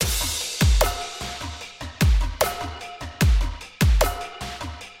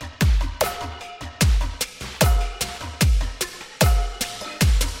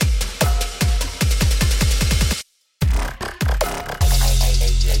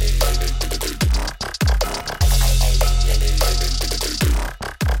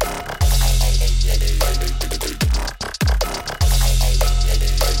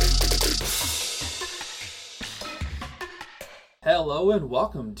and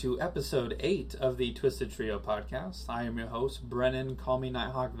welcome to episode 8 of the Twisted Trio podcast. I am your host, Brennan, call me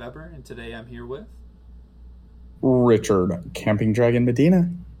Nighthawk Weber, and today I'm here with... Richard, Camping Dragon Medina.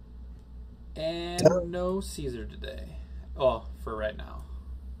 And no Caesar today. Well, for right now.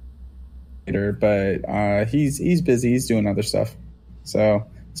 But he's busy, he's doing other stuff. So,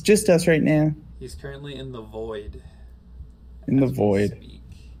 it's just us right now. He's currently in the void. In the void.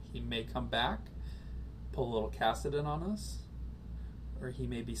 He may come back, pull a little Cassidon on us, or he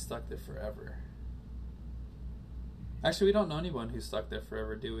may be stuck there forever. Actually, we don't know anyone who's stuck there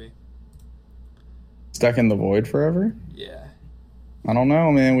forever, do we? Stuck in the void forever? Yeah. I don't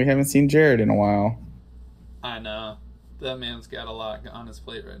know, man. We haven't seen Jared in a while. I know. That man's got a lot on his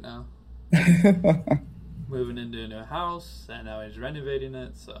plate right now. Moving into a new house, and now he's renovating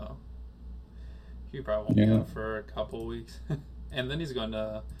it, so he probably won't be out for a couple weeks. And then he's going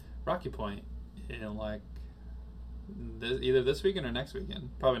to Rocky Point in either this weekend or next weekend.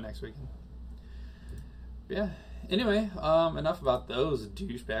 Probably next weekend. Yeah. Anyway, enough about those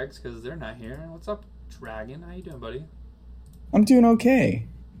douchebags because they're not here. What's up, Dragon? How you doing, buddy? I'm doing okay.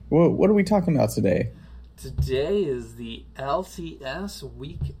 What are we talking about today? Today is the LCS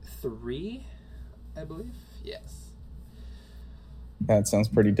Week 3, I believe. Yes. That sounds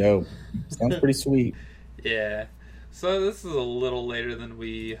pretty dope. Sounds pretty sweet. Yeah. So this is a little later than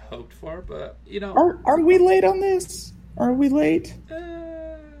we hoped for, but, you know... Are we late on this? Are we late?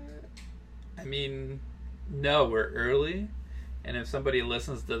 I mean, no, we're early. And if somebody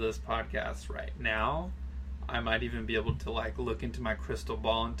listens to this podcast right now, I might even be able to, look into my crystal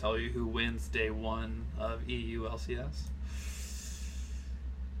ball and tell you who wins day 1 of EU LCS.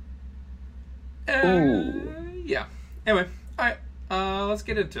 Yeah. Anyway, all right. Let's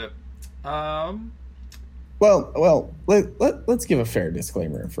get into it. Well, let's give a fair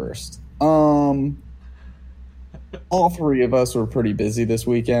disclaimer first. All three of us were pretty busy this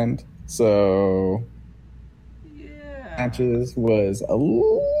weekend, so yeah, matches was a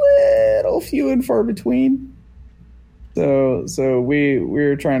little few and far between. So we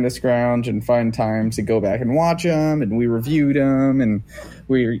were trying to scrounge and find time to go back and watch them, and we reviewed them, and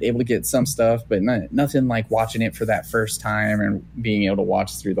we were able to get some stuff, but nothing like watching it for that first time and being able to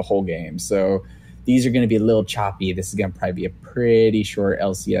watch through the whole game. So these are going to be a little choppy. This is going to probably be a pretty short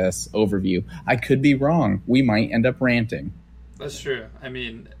LCS overview. I could be wrong. We might end up ranting. That's true. I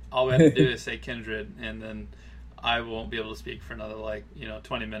mean, all we have to do is say Kindred, and then I won't be able to speak for another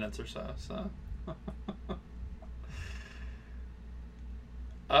 20 minutes or so. So.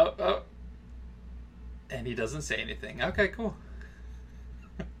 Oh. And he doesn't say anything. Okay, cool.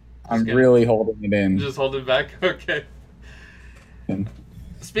 I'm really holding it in. Just holding back? Okay.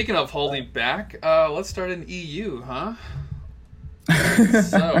 Speaking of holding back, let's start in EU, huh?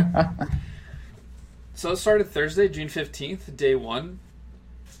 So it started Thursday, June 15th, day 1.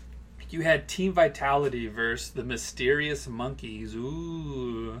 You had Team Vitality versus the Mysterious Monkeys.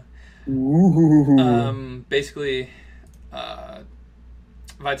 Ooh. Basically,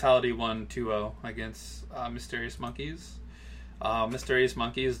 Vitality won 2-0 against Mysterious Monkeys. Mysterious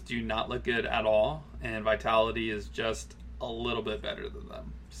Monkeys do not look good at all, and Vitality is just a little bit better than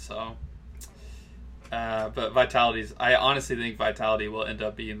them. So, but I honestly think Vitality will end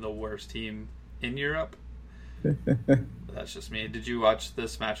up being the worst team in Europe. That's just me. Did you watch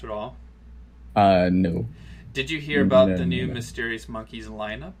this match at all? No. Did you hear about the new Mysterious Monkeys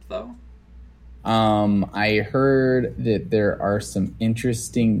lineup, though? I heard that there are some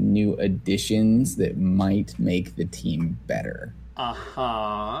interesting new additions that might make the team better.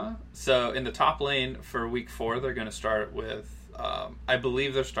 So in the top lane for week 4, they're going to start with, I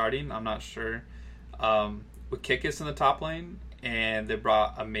believe they're starting, I'm not sure, with Kikis in the top lane, and they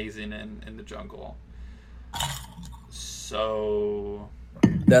brought Amazing in the jungle. So...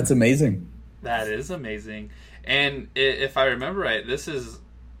 That's amazing. That is amazing. And if I remember right, this is...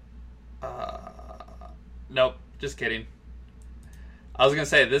 nope, just kidding. I was going to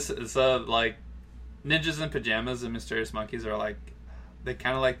say, this is Ninjas in Pajamas and Mysterious Monkeys are they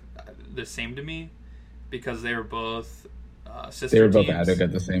kind of the same to me because they were both sister teams. They were both added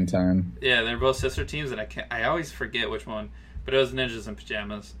at the same time. Yeah, they're both sister teams, and I always forget which one, but it was Ninjas in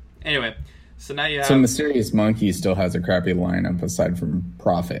Pajamas. Anyway, so now you have... So Mysterious Monkeys still has a crappy lineup aside from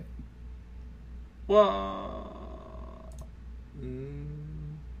Prophet. Well...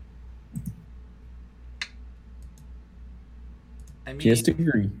 I mean, just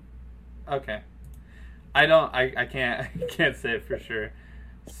agree. Okay. I can't say it for sure.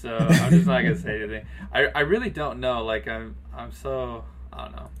 So I'm just not gonna say anything. I really don't know. I'm so, I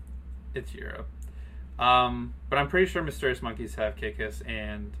don't know. It's Europe. But I'm pretty sure Mysterious Monkeys have Kikis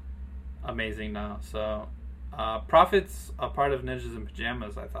and Amazing now. So Prophet's a part of Ninjas in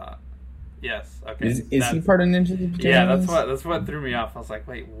Pajamas, I thought. Yes. Okay. Is he part of Ninjas in Pajamas? Yeah, that's what threw me off. I was like,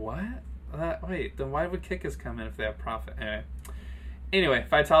 wait, what? Wait, then why would Kickus come in if they have Prophet? Anyway,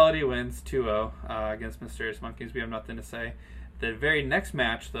 Vitality wins 2-0 against Mysterious Monkeys. We have nothing to say. The very next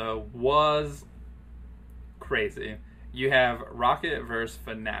match, though, was crazy. You have Rocket versus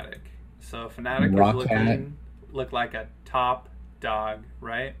Fnatic. So Fnatic looked like a top dog,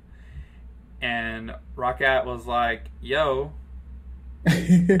 right? And Rocket was like, yo.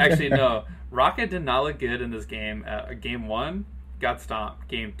 Actually, no. Rocket did not look good in this game. Game 1, got stomped.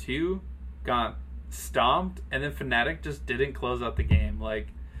 Game 2, got stomped. And then Fnatic just didn't close out the game. Like,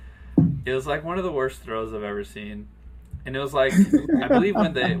 it was like one of the worst throws I've ever seen. And it was like, I believe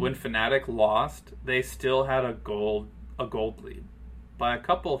when Fnatic lost, they still had a gold lead by a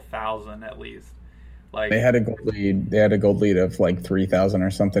couple thousand at least. Like, they had a gold lead. They had a gold lead of like 3,000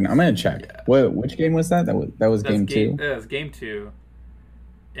 or something. I'm gonna check. Yeah. Which game was that? That was game 2. Yeah, it was game 2.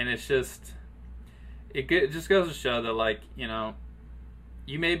 And it's just, it just goes to show that, like, you know,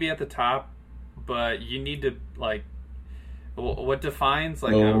 you may be at the top, but you need to, like, what defines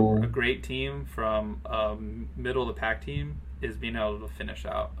like a great team from a middle of the pack team is being able to finish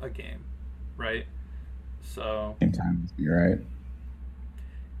out a game, right? So sometimes you're right.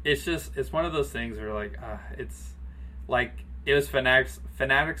 It's one of those things where like it's like it was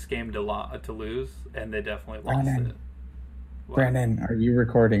Fnatic's game to lose, and they definitely lost it. Brandon, are you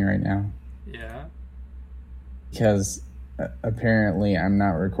recording right now? Yeah. Because apparently I'm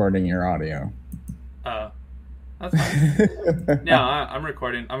not recording your audio. Oh. That's fine. No, I'm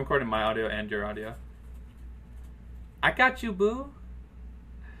recording. I'm recording my audio and your audio. I got you, boo.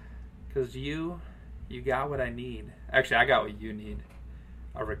 Because you got what I need. Actually, I got what you need.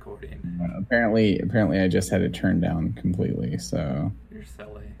 A recording. Apparently, I just had it turned down completely. So you're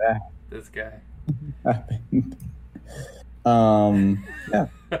silly. This guy. Yeah.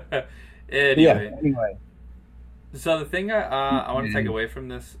 Anyway. So the thing I want to take away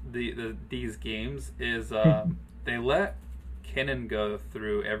from these games is they let Kennen go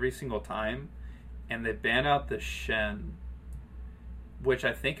through every single time, and they ban out the Shen, which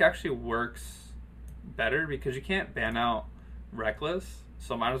I think actually works better because you can't ban out Reckless,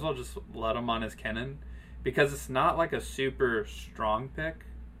 so might as well just let him on his Kennen, because it's not like a super strong pick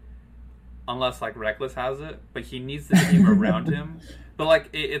unless like Reckless has it, but he needs the team around him. But like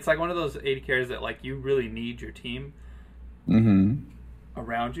it's like one of those AD carries that like you really need your team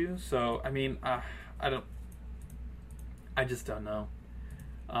around you. So I mean, I just don't know.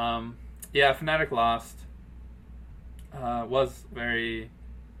 Yeah, Fnatic lost. Was very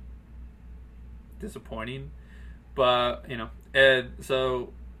disappointing, but you know.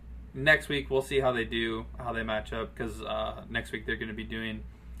 So next week we'll see how they match up, because next week they're going to be doing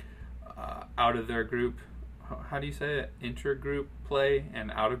out of their group. How do you say it? Intra-group play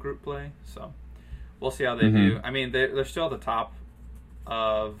and out-of-group play. So we'll see how they do. I mean, they're still at the top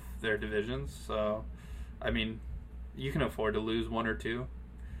of their divisions. So, I mean, you can afford to lose one or two.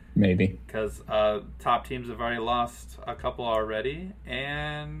 Maybe. Because top teams have already lost a couple already.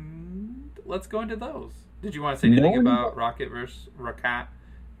 And let's go into those. Did you want to say anything about Rocket versus Fnatic?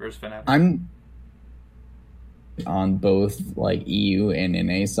 I'm on both like EU and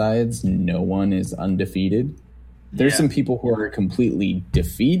NA sides. No one is undefeated. There's some people who are completely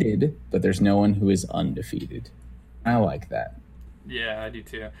defeated, but there's no one who is undefeated. I like that. Yeah, I do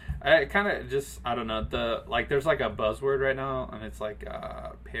too. I kind of just, I don't know, there's like a buzzword right now, and it's like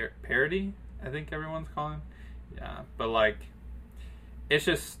parody, I think everyone's calling. Yeah, but like, it's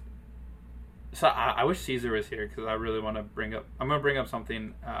just, so I wish Caesar was here, because I really want to I'm going to bring up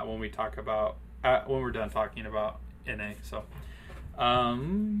something when we talk about, when we're done talking about NA. So,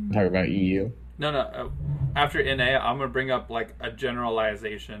 talk about EU. No. After NA, I'm gonna bring up like a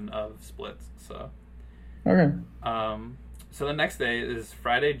generalization of splits. So, okay. So the next day is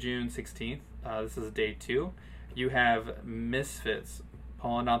Friday, June 16th. This is day 2. You have Misfits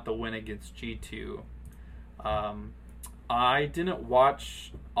pulling out the win against G2. I didn't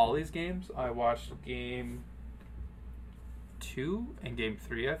watch all these games. I watched game 2 and game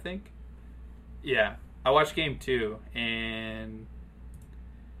 3, I think. Yeah, I watched game 2, and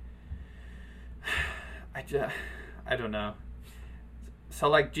I don't know. So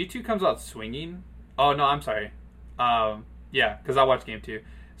like G2 comes out swinging. Oh no, I'm sorry. Yeah, because I watched game 2.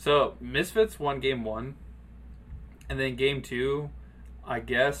 So Misfits won game 1, and then game 2, I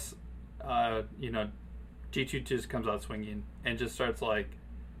guess, G2 just comes out swinging and just starts like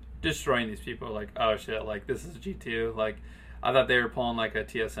destroying these people. Like, oh shit, like this is G2. Like, I thought they were pulling like a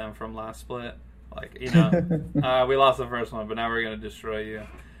TSM from last split. Like, you know, we lost the first one, but now we're gonna destroy you.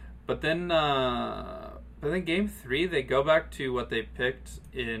 But then But then game 3, they go back to what they picked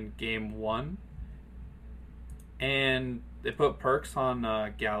in game 1. And they put perks on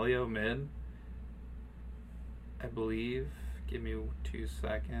Galio mid, I believe. Give me 2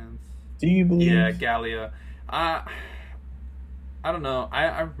 seconds. Do you believe? Yeah, Galio. I don't know.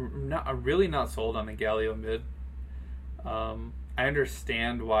 I'm really not sold on the Galio mid. I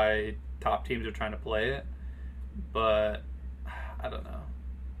understand why top teams are trying to play it, but I don't know.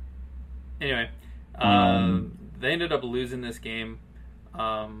 Anyway, they ended up losing this game.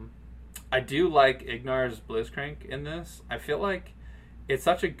 I do like Ignar's Blitzcrank in this. I feel like it's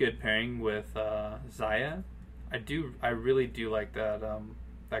such a good pairing with Xayah. I really do like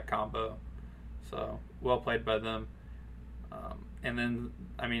that combo. So well played by them. And then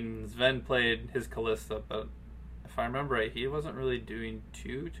Sven played his Kalista, but if I remember right, he wasn't really doing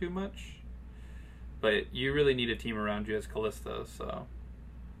too much. But you really need a team around you as Kalista, so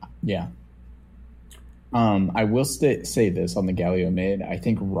yeah. I will say this on the Galio mid. I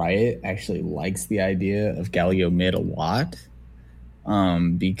think Riot actually likes the idea of Galio mid a lot.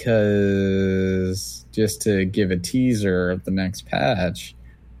 Because just to give a teaser of the next patch,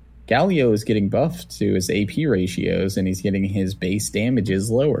 Galio is getting buffed to his AP ratios and he's getting his base damages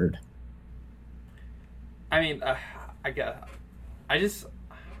lowered.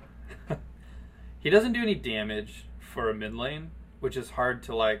 he doesn't do any damage for a mid lane, which is hard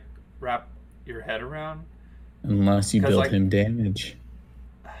to like wrap your head around. Unless you build him damage.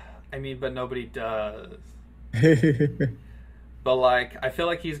 But nobody does. But like, I feel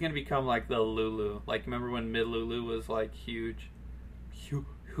like he's gonna become like the Lulu. Like, remember when mid Lulu was like huge.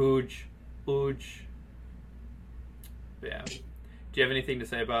 Yeah. Do you have anything to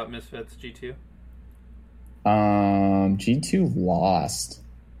say about Misfits G2? G2 lost.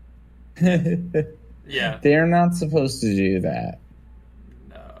 Yeah. They're not supposed to do that.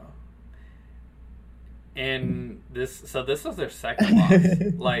 No. And this was their second loss.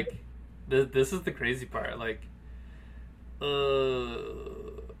 Like, this is the crazy part. Like,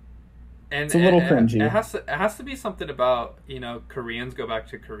 and it's a little cringy. It has to be something about, Koreans go back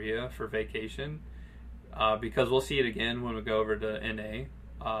to Korea for vacation, because we'll see it again when we go over to NA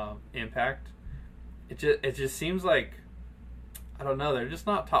Impact. It just seems like, I don't know, they're just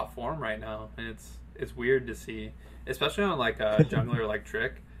not top form right now, and it's weird to see, especially on like a jungler like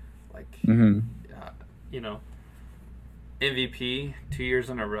Trick, like MVP 2 years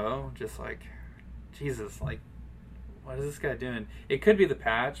in a row, just like, Jesus, like, what is this guy doing? It could be the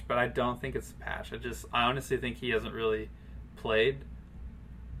patch, but I don't think it's the patch. I honestly think he hasn't really played.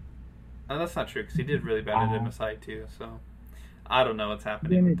 And that's not true, because he did really bad at MSI too, so I don't know what's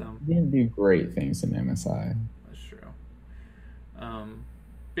happening with them. He didn't do great things in MSI. That's true.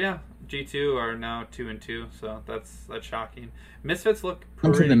 But yeah, G2 are now 2-2, so that's shocking. Misfits look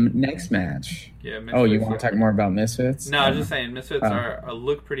pretty... On to the next match. Yeah. Misfits you want to talk more about Misfits? No, I was just saying Misfits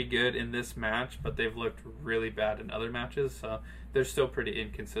look pretty good in this match, but they've looked really bad in other matches, so they're still pretty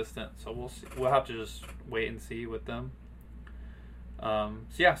inconsistent. So we'll see. We'll have to just wait and see with them.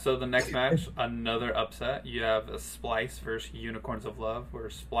 So the next match, another upset. You have a Splyce versus Unicorns of Love, where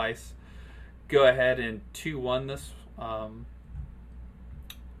Splyce go ahead and 2-1 this.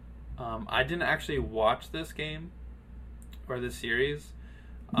 I didn't actually watch this game or this series.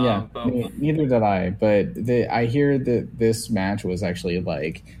 But neither did I. But I hear that this match was actually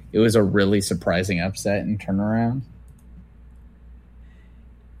it was a really surprising upset and turnaround.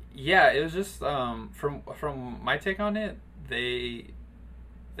 Yeah, it was just from my take on it, they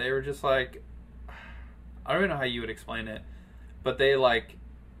were just like, I don't even know how you would explain it, but they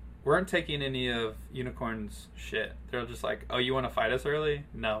weren't taking any of Unicorn's shit. They're just like, oh, you want to fight us early?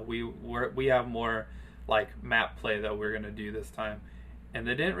 No, we have more map play that we're gonna do this time. And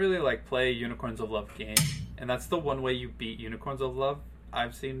they didn't really play Unicorns of Love game, and that's the one way you beat Unicorns of Love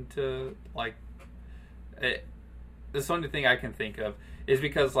I've seen to it. This only thing I can think of is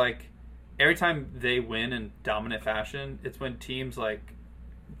because every time they win in dominant fashion, it's when teams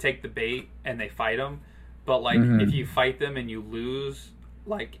take the bait and they fight them. But if you fight them and you lose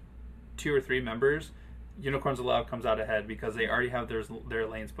 2 or 3 members, Unicorns of Love comes out ahead because they already have their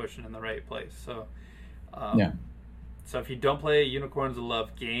lanes pushing in the right place. So so if you don't play Unicorns of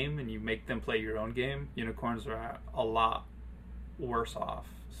Love game and you make them play your own game, Unicorns are a lot worse off.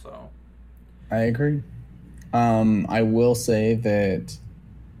 So I agree. I will say that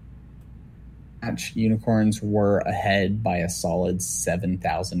Unicorns were ahead by a solid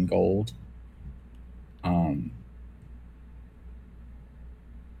 7,000 gold.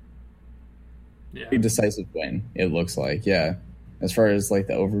 Pretty decisive win, it looks like. Yeah, as far as the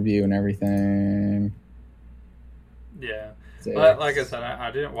overview and everything. Yeah, but like I said,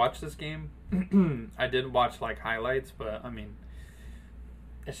 I didn't watch this game, I did watch like highlights, but I mean,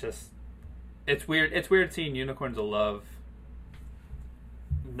 it's weird. It's weird seeing Unicorns of Love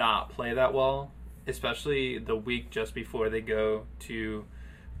not play that well, especially the week just before they go to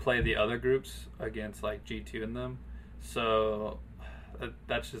play the other groups against like G2 and them. So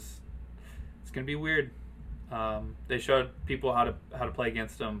that's just, it's gonna be weird. They showed people how to play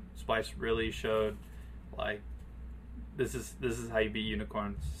against them. Splice really showed like this is how you beat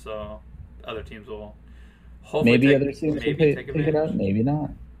Unicorns. So other teams will hopefully maybe other teams will pick it up, maybe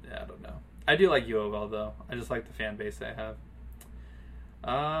not. Yeah, I don't know. I do like UOL though. I just like the fan base they have.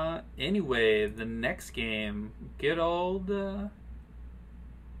 Anyway, the next game, good old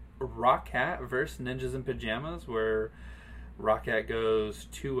Rockhat versus Ninjas in Pajamas, where Rockhat goes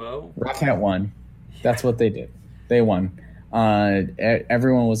 2-0. Rockhat won. That's what they did. They won.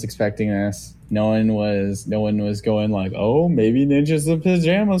 Everyone was expecting this. No one was going like, oh, maybe Ninjas in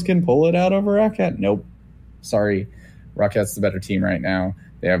Pajamas can pull it out over Rockhat. Nope. Sorry. Rockhat's the better team right now.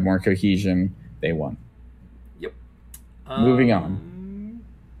 They have more cohesion. They won. Yep. Moving on.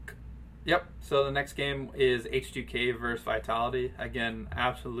 Yep. So the next game is H2K versus Vitality. Again,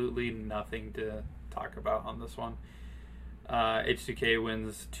 absolutely nothing to talk about on this one. H2K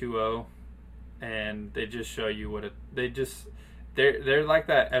wins 2-0, and they just show you they're like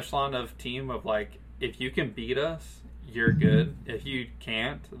that echelon of team of like, if you can beat us, you're good. If you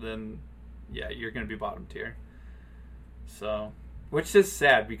can't, then yeah, you're gonna be bottom tier. So, which is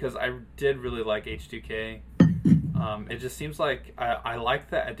sad because I did really like H2K. It just seems like I like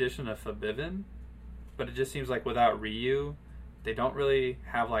the addition of Fabivin, but it just seems like without Ryu, they don't really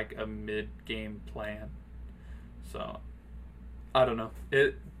have like a mid-game plan. So, I don't know.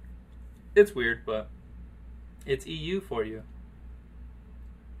 It's weird, but it's EU for you.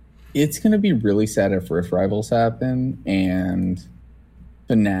 It's going to be really sad if Rift Rivals happen and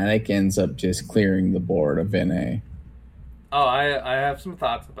Fnatic ends up just clearing the board of NA. Oh, I have some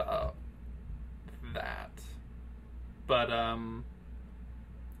thoughts about that. But,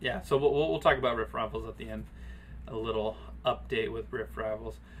 yeah, so we'll talk about Rift Rivals at the end. A little update with Rift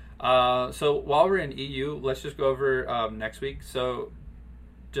Rivals. So while we're in EU, let's just go over next week. So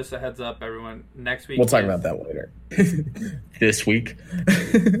just a heads up, everyone. Next week we'll talk about that later. This week.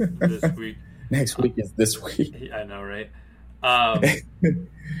 This week. Next week is this week. I know, right?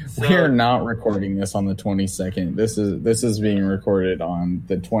 We are not recording this on the 22nd. This is being recorded on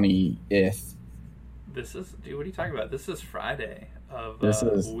the 20th. Dude, what are you talking about? This is Friday of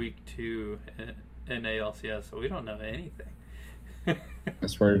week 2 in ALCS, so we don't know anything.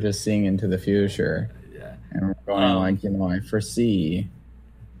 Because we're just seeing into the future. Yeah. And we're going I foresee.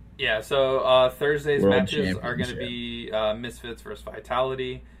 Yeah, so Thursday's World matches are going to be Misfits versus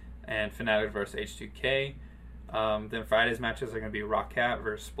Vitality and Fnatic versus H2K. Then Friday's matches are going to be Rockhat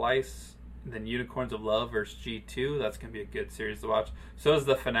versus Splice. Then Unicorns of Love versus G2. That's going to be a good series to watch. So is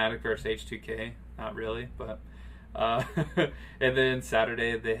the Fnatic versus H2K. Not really, but... and then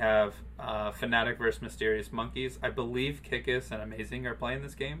Saturday they have Fnatic versus Mysterious Monkeys. I believe Kikis and Amazing are playing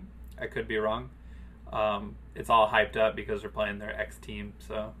this game. I could be wrong. It's all hyped up because they're playing their X team,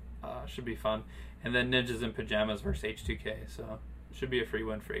 so should be fun. And then Ninjas in Pajamas versus H2K, so should be a free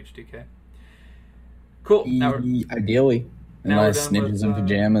win for H2K. Cool. Now ideally, unless Ninjas in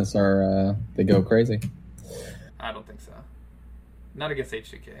Pajamas are they go crazy. I don't think so. Not against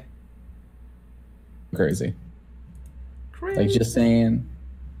H2K. Crazy. Like, just saying.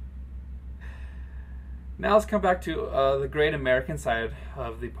 Now let's come back to the great American side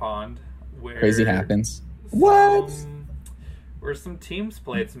of the pond, where crazy happens. Where some teams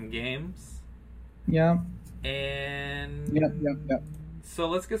played some games. Yeah. And yep. So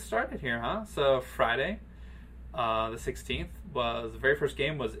let's get started here, huh? So Friday, the 16th, was the very first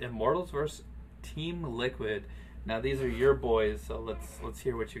game was Immortals versus Team Liquid. Now these are your boys, so let's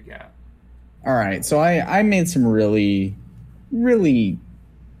hear what you got. All right, so I made some really, really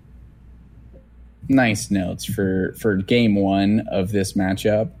nice notes for game one of this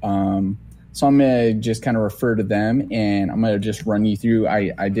matchup. So I'm going to just kind of refer to them, and I'm going to just run you through.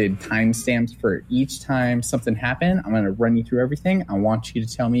 I did timestamps for each time something happened. I'm going to run you through everything. I want you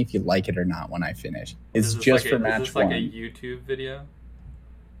to tell me if you like it or not when I finish. It's just for match one. Is this like a YouTube video?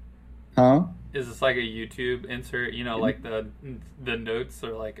 Huh? Is this like a YouTube insert? You know, like the notes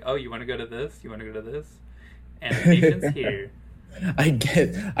are like, oh, you want to go to this? You want to go to this? Animations here. I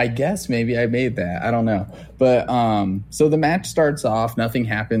guess maybe I made that. I don't know. But so the match starts off. Nothing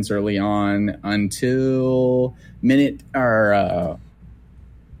happens early on until 4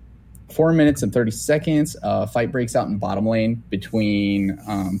 minutes and 30 seconds. Fight breaks out in bottom lane between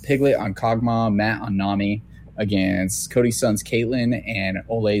Piglet on Kog'Maw, Matt on Nami against Cody Sun's Caitlyn and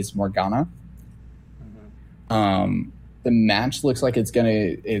Ole's Morgana. The match looks like it's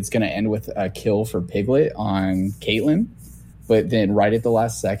gonna end with a kill for Piglet on Caitlyn, but then right at the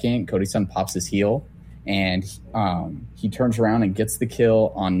last second, Cody Sun pops his heel, and he turns around and gets the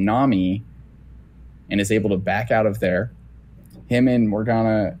kill on Nami, and is able to back out of there. Him and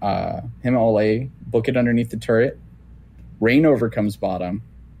Morgana, him and Ole book it underneath the turret. Reignover comes bottom.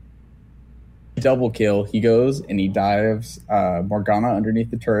 Double kill. He goes and he dives Morgana underneath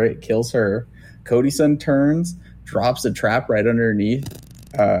the turret, kills her. Cody Sun turns, drops a trap right underneath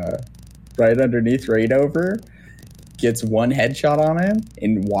Reignover, gets one headshot on him,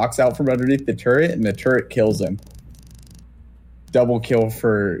 and walks out from underneath the turret, and the turret kills him. Double kill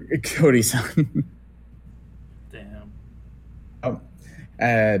for Cody Sun. Damn.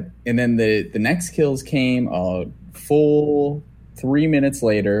 And then the next kills came full 3 minutes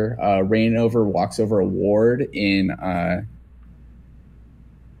later. Reignover walks over a ward in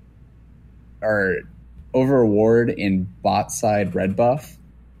bot side red buff,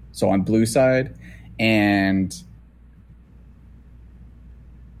 so on blue side, and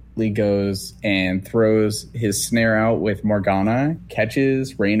Lee goes and throws his snare out with Morgana,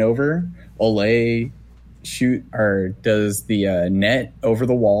 catches Reignover. Ole does the net over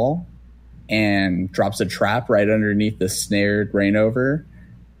the wall and drops a trap right underneath the snared Reignover.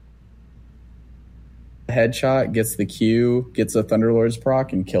 Headshot, gets the Q, gets a Thunderlord's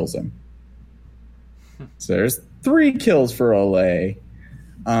proc, and kills him. So there's 3 kills for Ole,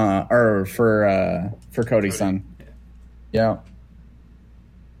 or for Cody Sun. Yeah.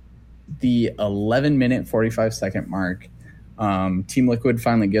 The 11-minute, 45-second mark, Team Liquid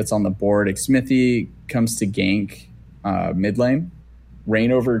finally gets on the board. Xmithie comes to gank mid lane.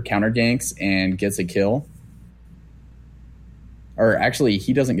 Reignover counter ganks and gets a kill. Or actually,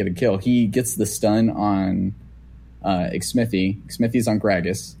 he doesn't get a kill. He gets the stun on Xmithie. Xmithie's on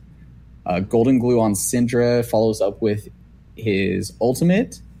Gragas. Golden Glue on Syndra follows up with his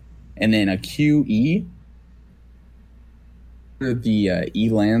ultimate, and then a QE. The E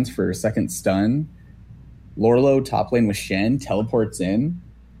lands for a second stun. Lorlo top lane with Shen teleports in,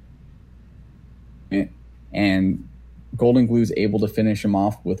 and Golden Glue's able to finish him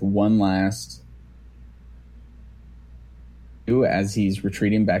off with one last as he's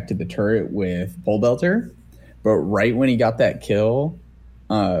retreating back to the turret with Pole Belter. But right when he got that kill,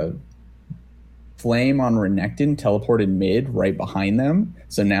 Flame on Renekton teleported mid right behind them.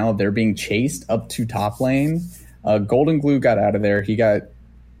 So now they're being chased up to top lane. Golden Glue got out of there. He got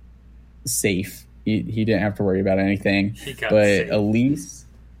safe. He didn't have to worry about anything. Elise...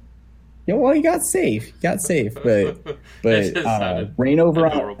 Yeah, well, he got safe. But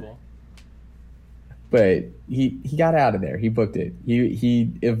Reignover on... But he got out of there. He booked it.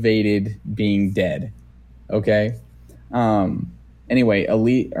 He evaded being dead. Okay? Anyway,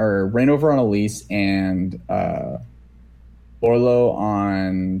 Reignover on Elise and Orlo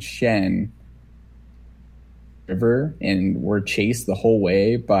on Shen River, and were chased the whole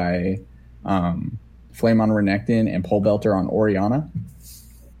way by Flame on Renekton and Pole Belter on Orianna.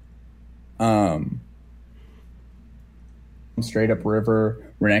 Straight up river,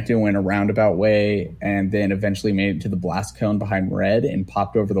 Renekton went a roundabout way and then eventually made it to the blast cone behind Red and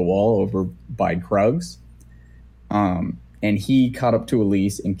popped over the wall over by Krugs. And he caught up to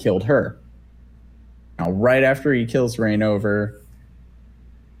Elise and killed her. Now, right after he kills Reignover,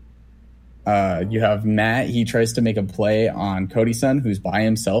 you have Matt. He tries to make a play on Cody Sun, who's by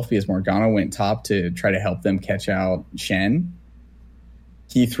himself because Morgana went top to try to help them catch out Shen.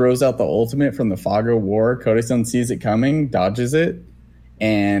 He throws out the ultimate from the Fog of War. Cody Sun sees it coming, dodges it,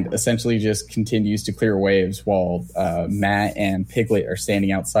 and essentially just continues to clear waves while Matt and Piglet are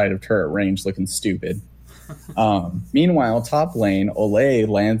standing outside of turret range looking stupid. Meanwhile, top lane, Ole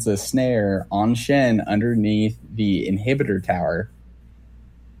lands a snare on Shen underneath the inhibitor tower.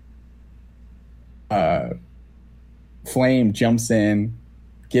 Flame jumps in,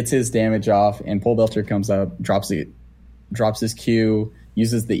 gets his damage off, and Pole Belter comes up, drops his Q,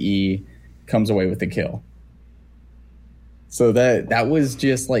 uses the E, comes away with the kill. So that was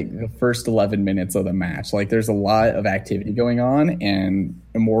just like the first 11 minutes of the match. Like, there's a lot of activity going on, and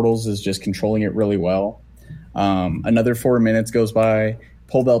Immortals is just controlling it really well. Another 4 minutes goes by.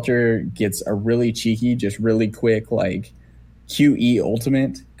 Pole Belter gets a really cheeky, just really quick, like QE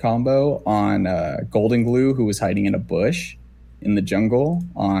ultimate combo on Golden Glue, who was hiding in a bush in the jungle.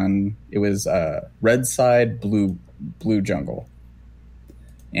 It was red side, blue jungle,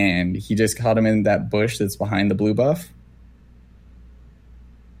 and he just caught him in that bush that's behind the blue buff.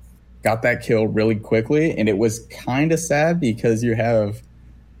 Got that kill really quickly, and it was kind of sad because you have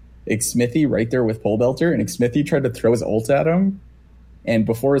Xmithie right there with Pole Belter, and Xmithie tried to throw his ult at him, and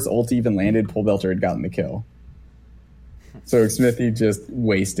before his ult even landed, Pole Belter had gotten the kill. So Smithy just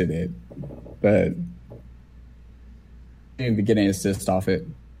wasted it. But to get an assist off it.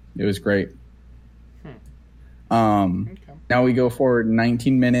 It was great. Okay. Now we go forward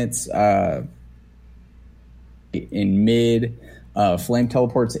 19 minutes. In mid, Flame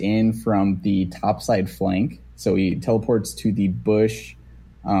teleports in from the topside flank. So he teleports to the bush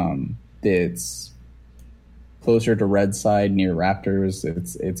that's closer to red side near Raptors.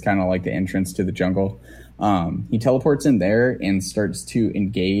 It's kind of like the entrance to the jungle. He teleports in there and starts to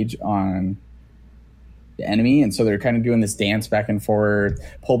engage on the enemy, and so they're kind of doing this dance back and forth.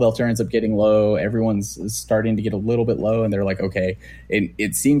 Pole Belter ends up getting low. Everyone's starting to get a little bit low, and they're like, okay,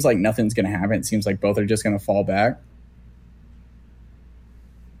 it seems like nothing's going to happen. It seems like both are just going to fall back.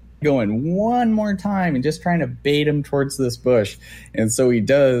 Going one more time and just trying to bait him towards this bush. And so he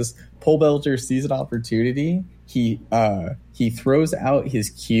does. Pole Belter sees an opportunity. He throws out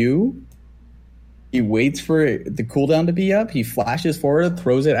his Q. He waits for the cooldown to be up. He flashes forward,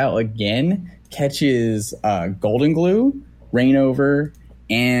 throws it out again, catches Golden Glue, Rain Over,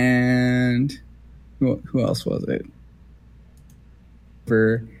 and who else was it?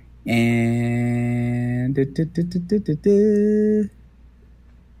 And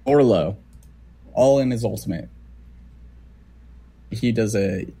Orlo, all in his ultimate. He does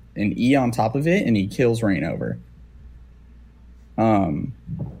an E on top of it, and he kills Rain Over.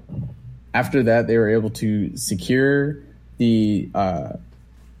 After that, they were able to secure the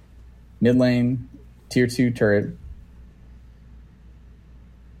mid lane tier 2 turret.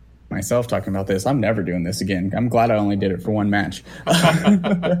 Myself talking about this. I'm never doing this again. I'm glad I only did it for one match.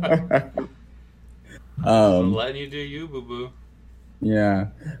 I'm letting you do you, boo boo. Yeah,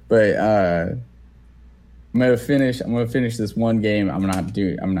 but I'm gonna finish this one game. I'm not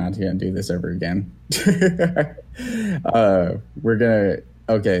gonna do this ever again.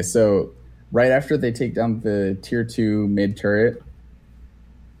 Okay, so right after they take down the tier 2 mid turret,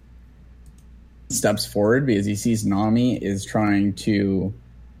 steps forward because he sees Nami is trying to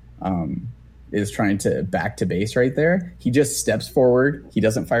back to base right there. He just steps forward. He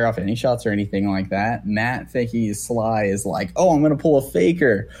doesn't fire off any shots or anything like that. Matt, thinking he's sly, is like, oh, I'm going to pull a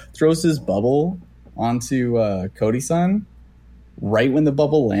faker. Throws his bubble onto Cody-san right when the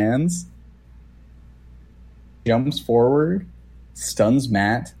bubble lands. Jumps forward, stuns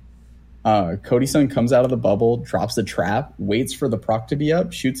Matt. Cody-san comes out of the bubble, drops the trap, waits for the proc to be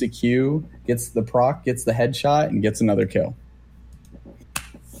up, shoots a Q, gets the proc, gets the headshot, and gets another kill.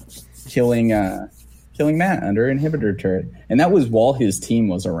 Killing Matt under inhibitor turret. And that was while his team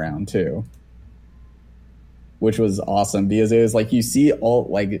was around too. Which was awesome because it was like you see all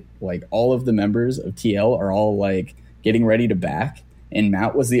like all of the members of TL are all like getting ready to back, and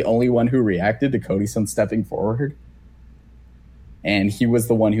Matt was the only one who reacted to Cody-san stepping forward. And he was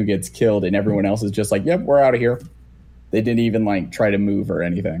the one who gets killed, and everyone else is just like, yep, we're out of here. They didn't even like try to move or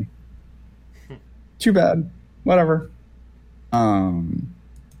anything. Too bad. Whatever.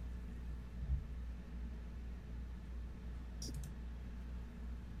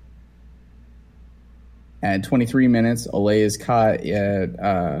 At 23 minutes, Olay is caught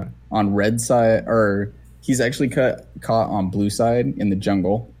on red side, or he's actually caught on blue side in the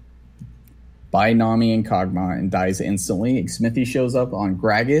jungle by Nami and Kog'Maw and dies instantly. Smithy shows up on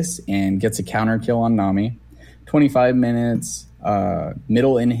Gragas and gets a counter kill on Nami. 25 minutes,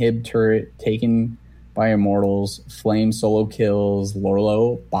 middle inhib turret taken by Immortals. Flame solo kills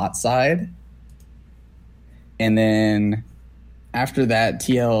Lorlo bot side. And then after that,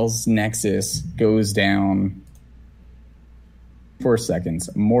 TL's Nexus goes down 4 seconds.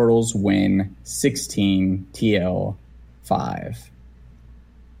 Immortals win 16, TL 5.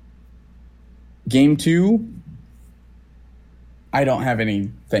 Game 2, I don't have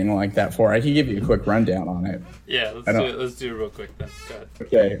anything like that for. I can give you a quick rundown on it. Yeah, let's do it real quick then.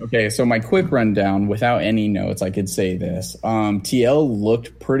 Go ahead. Okay. So my quick rundown, without any notes, I could say this. TL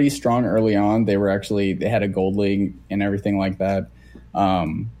looked pretty strong early on. They had a gold league and everything like that.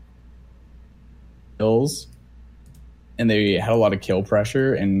 Kills, and they had a lot of kill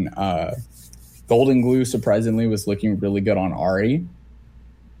pressure. And Golden Glue surprisingly was looking really good on Ahri.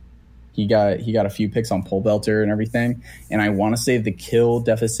 He got a few picks on Pole Belter and everything. And I want to say the kill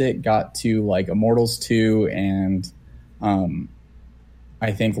deficit got to like Immortals 2, and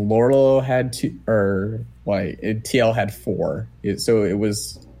I think Lorlo had 2, or like TL had 4. So it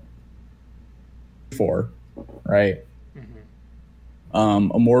was 4, right?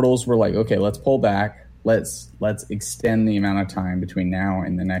 Mm-hmm. Immortals were like, okay, let's pull back. Let's extend the amount of time between now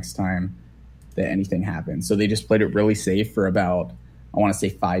and the next time that anything happens. So they just played it really safe for about, I want to say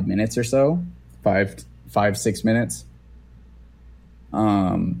 5 minutes or so, 6 minutes.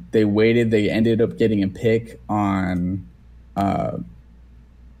 They waited. They ended up getting a pick on Uh,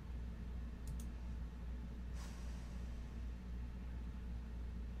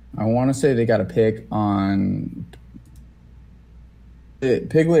 I want to say they got a pick on.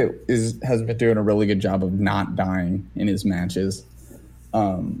 Piglet has been doing a really good job of not dying in his matches.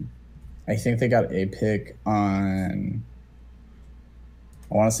 I think they got a pick on.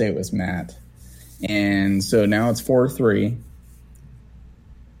 I want to say it was Matt, and so now it's 4-3.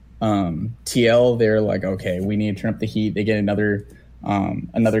 TL, they're like, okay, we need to turn up the heat. They get another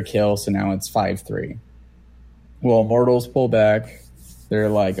kill, so now it's 5-3. Well, Immortals pull back. They're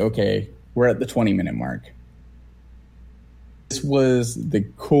like, okay, we're at the 20-minute mark. This was the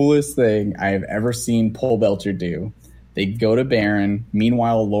coolest thing I have ever seen Pole Belter do. They go to Baron.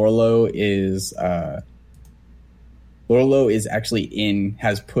 Meanwhile, Lorlo is actually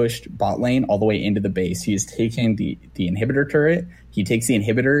has pushed bot lane all the way into the base. He has taken the inhibitor turret. He takes the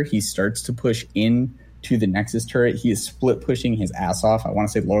inhibitor. He starts to push in to the Nexus turret. He is split pushing his ass off. I want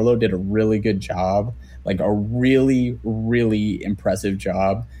to say Lorlo did a really good job, like a really, really impressive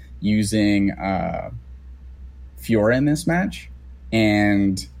job using Fiora in this match.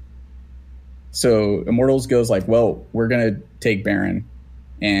 And so Immortals goes like, well, we're going to take Baron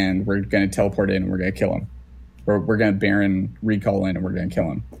and we're going to teleport in and we're going to kill him. Or we're going to Baron recall in and we're going to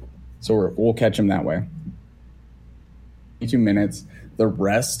kill him. So we'll catch him that way. 2 minutes. The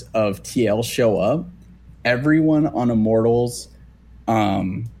rest of TL show up. Everyone on Immortals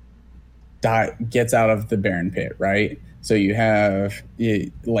gets out of the Baron pit, right? So you have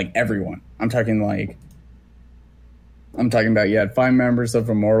like everyone. I'm talking about you had 5 members of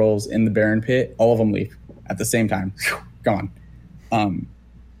Immortals in the Baron pit. All of them leave at the same time. Gone.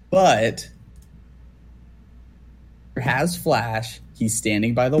 But has flash. He's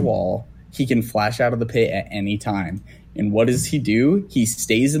standing by the wall. He can flash out of the pit at any time. And what does he do? He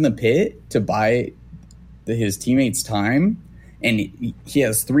stays in the pit to buy his teammates time. And he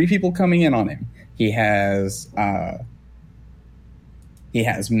has 3 people coming in on him. He has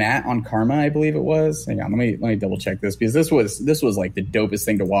Matt on Karma, I believe it was. Hang on, let me double check this, because this was like the dopest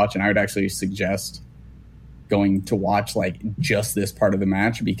thing to watch, and I would actually suggest going to watch like just this part of the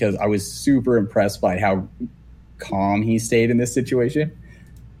match, because I was super impressed by how calm he stayed in this situation.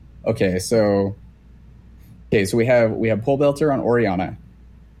 Okay, so we have Pole Belter on Orianna,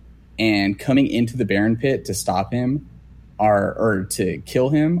 and coming into the Baron pit to stop him to kill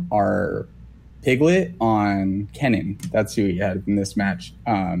him are Piglet on Kennen. That's who he had in this match.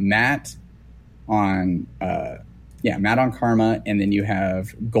 Matt on Karma, and then you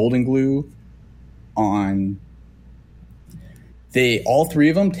have Golden Glue on. All 3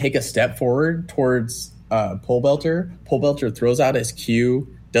 of them take a step forward towards Pole Belter. Pole Belter throws out his Q,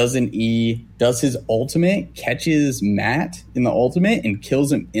 does an E, does his ultimate, catches Matt in the ultimate, and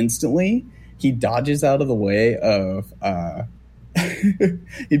kills him instantly. He dodges out of the way of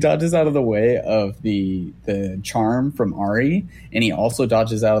the charm from Ahri, and he also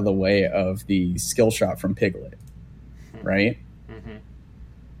dodges out of the way of the skill shot from Piglet. Right? Mm-hmm.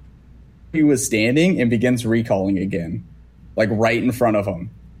 He was standing and begins recalling again, like right in front of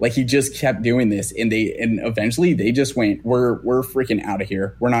him. Like he just kept doing this, and eventually they just went, we're freaking out of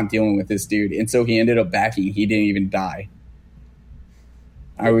here. We're not dealing with this dude. And so he ended up backing. He didn't even die.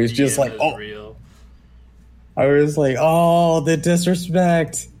 I was just like, oh. Real. I was like, oh, the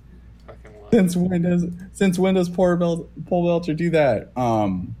disrespect. Since when does Pole Belter do that?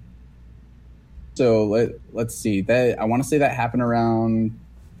 So let's see. That I want to say that happened around.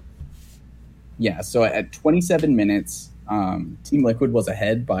 Yeah, so at 27 minutes, Team Liquid was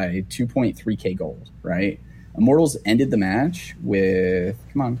ahead by 2.3k gold, right? Immortals ended the match with,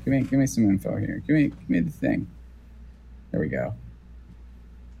 come on, give me some info here. Give me the thing. There we go.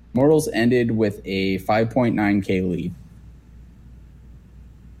 Immortals ended with a 5.9k lead.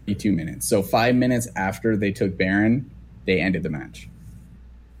 2 minutes. So 5 minutes after they took Baron, they ended the match.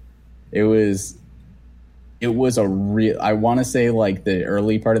 It was a real, I want to say like the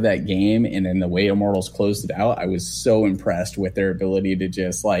early part of that game, and then the way Immortals closed it out, I was so impressed with their ability to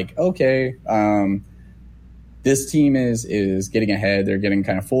just like, okay, this team is getting ahead. They're getting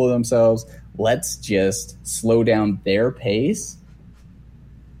kind of full of themselves. Let's just slow down their pace,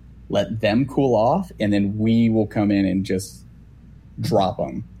 let them cool off, and then we will come in and just drop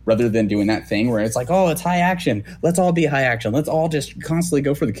them. Rather than doing that thing where it's like, oh, it's high action. Let's all be high action. Let's all just constantly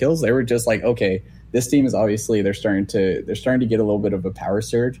go for the kills. They were just like, okay, this team is obviously they're starting to get a little bit of a power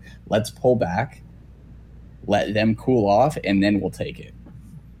surge. Let's pull back, let them cool off, and then we'll take it.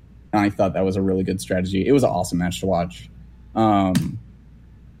 And I thought that was a really good strategy. It was an awesome match to watch. So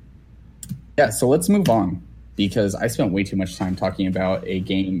let's move on, because I spent way too much time talking about a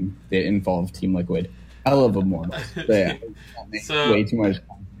game that involved Team Liquid. I love Immortals. But yeah, that makes So, way too much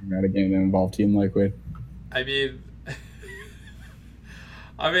time about a game that involved Team Liquid. I mean,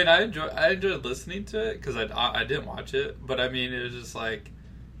 I enjoyed listening to it because I didn't watch it, but I mean, it was just like,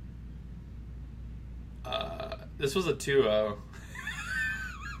 this was a 2-0.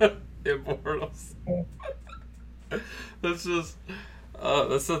 Immortals. That's just,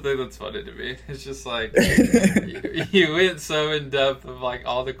 that's the thing that's funny to me. It's just like, you went so in depth of like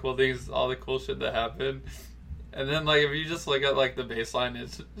all the cool things, all the cool shit that happened. And then like, if you just look at like the baseline,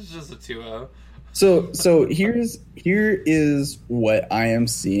 it's just a 2-0. So here is what I am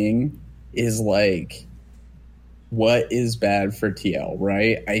seeing is like what is bad for TL,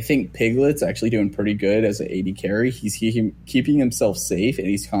 right? I think Piglet's actually doing pretty good as an AD carry. He's keeping himself safe and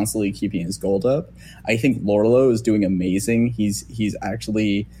he's constantly keeping his gold up. I think Lorlo is doing amazing. He's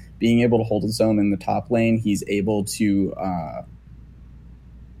actually being able to hold his own in the top lane. He's able to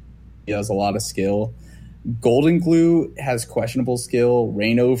he has a lot of skill. Golden Glue has questionable skill.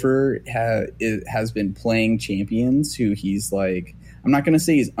 Rainover has been playing champions who he's like, I'm not going to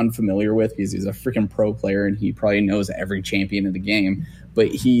say he's unfamiliar with because he's a freaking pro player and he probably knows every champion in the game. But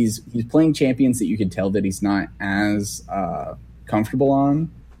he's playing champions that you can tell that he's not as comfortable on.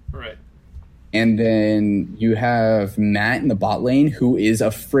 Right. And then you have Matt in the bot lane who is a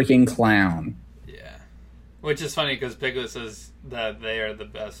freaking clown. Yeah. Which is funny because Piglet says that they are the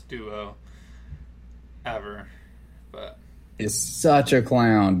best duo ever. But is such a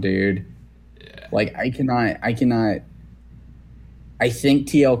clown, dude. Yeah. Like I cannot. I think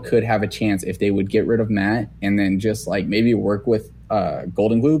TL could have a chance if they would get rid of Matt and then just like maybe work with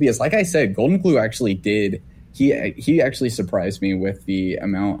Golden Glue, because like I said, Golden Glue actually did. He actually surprised me with the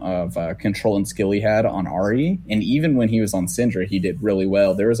amount of control and skill he had on Ahri, and even when he was on Syndra, he did really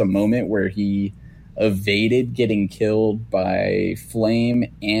well. There was a moment where he evaded getting killed by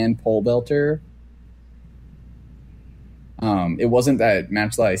Flame and Pole Belter. It wasn't that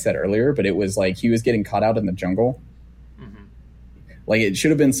match that I said earlier, but it was like he was getting caught out in the jungle. Mm-hmm. Like it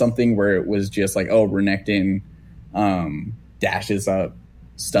should have been something where it was just like, oh, Renekton dashes up,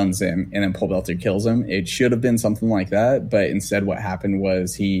 stuns him, and then Pole Belter kills him. It should have been something like that, but instead what happened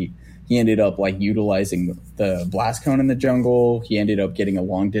was he ended up like utilizing the blast cone in the jungle. He ended up getting a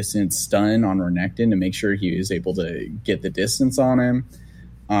long distance stun on Renekton to make sure he was able to get the distance on him.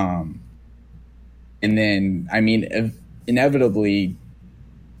 And then, I mean, inevitably,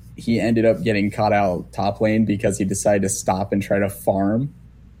 he ended up getting caught out top lane because he decided to stop and try to farm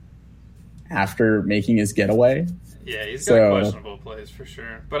after making his getaway. Yeah, he's got questionable plays for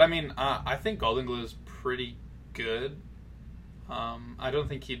sure. But I mean, I think Golden Glue is pretty good. I don't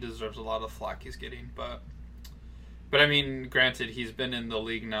think he deserves a lot of flack he's getting, but I mean, granted, he's been in the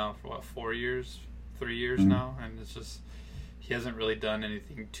league now for what, 3 years now, and it's just he hasn't really done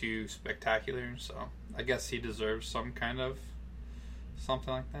anything too spectacular. So I guess he deserves some kind of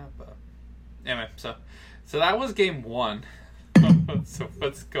something like that. But anyway, so that was game 1. So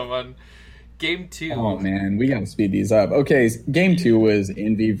let's go on. Game 2. Oh man, we gotta speed these up. Okay, game 2 was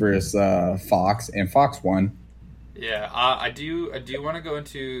Envy versus Fox, and Fox won. Yeah, I do want to go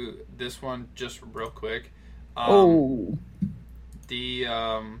into this one just real quick.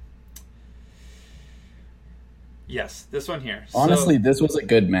 Yes, this one here. Honestly, this was a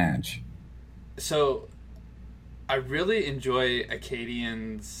good match. So, I really enjoy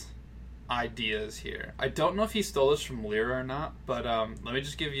Acadian's ideas here. I don't know if he stole this from Lyra or not, but let me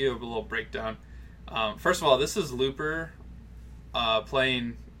just give you a little breakdown. First of all, this is Looper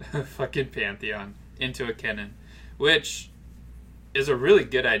playing fucking Pantheon into a Kennen, which is a really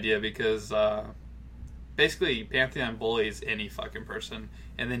good idea because basically Pantheon bullies any fucking person,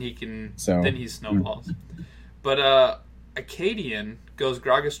 and then he snowballs. But Acadian goes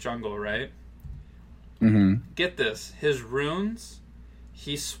Gragas jungle, right? Mm-hmm. Get this, his runes,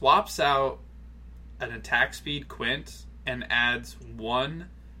 he swaps out an attack speed Quint and adds 1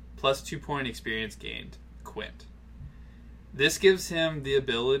 plus 2 point experience gained Quint. This gives him the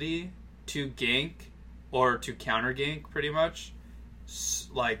ability to gank or to counter gank pretty much,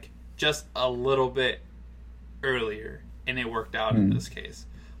 like just a little bit earlier, and it worked out in this case.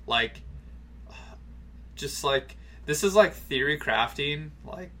 Like, just like this is like theory crafting,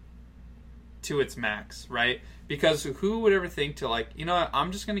 like to its max, right? Because who would ever think to like, you know what,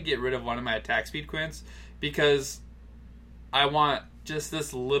 I'm just gonna get rid of one of my attack speed Quints because I want just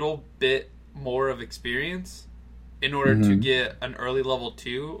this little bit more of experience in order to get an early level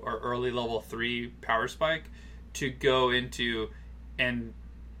 2 or early level 3 power spike to go into and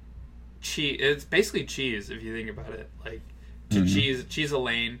cheese. It's basically cheese if you think about it. Like to cheese a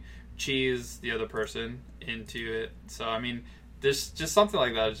lane, cheese the other person into it. So I mean, there's just something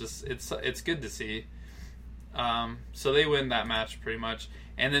like that. It's just it's good to see. So they win that match pretty much.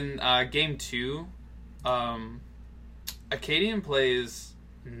 And then game 2, Acadian plays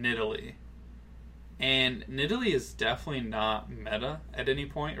Nidalee. And Nidalee is definitely not meta at any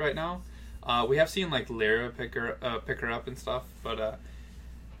point right now. We have seen like Lyra pick her up and stuff, but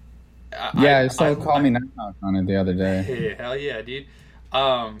I saw Call Me Nighthawk on it the other day. Hey, hell yeah, dude.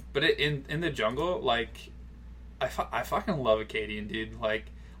 But in the jungle, like I fucking love Acadian, dude. Like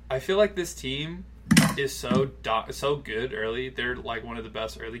I feel like this team is so good early. They're like one of the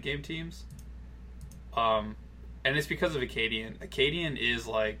best early game teams. And it's because of Acadian. Acadian is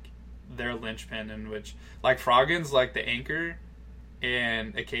like their linchpin, in which like Froggen's like the anchor,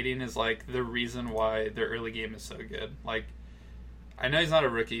 and Acadian is like the reason why their early game is so good. Like I know he's not a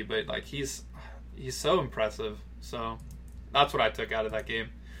rookie, but like he's so impressive. So that's what I took out of that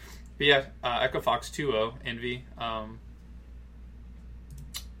game. But yeah, Echo Fox 2-0 Envy.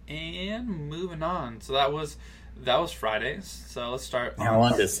 And moving on. So that was Fridays. So let's start. Now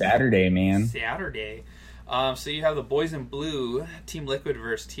on to Saturday, man. Saturday. So you have the Boys in Blue, Team Liquid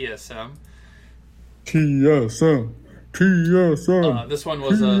versus TSM. TSM. This one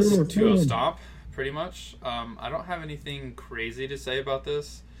was a 2-0 stomp, pretty much. I don't have anything crazy to say about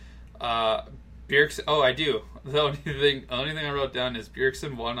this. Bjergsen. Oh, I do. The only thing I wrote down is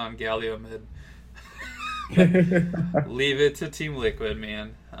Bjergsen won on Galio mid. Leave it to Team Liquid,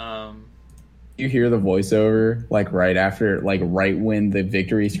 man. You hear the voiceover like right after, like right when the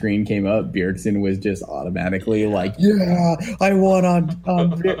victory screen came up. Bjergsen was just automatically like, "Yeah, I won on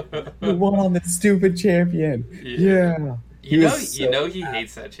this stupid champion." Yeah. You know he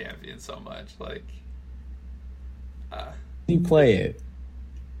hates that champion so much. Like, he play it?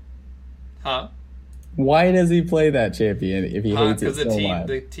 Huh? Why does he play that champion if he hates it so much?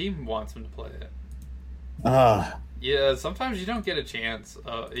 The team wants him to play it. Yeah, sometimes you don't get a chance.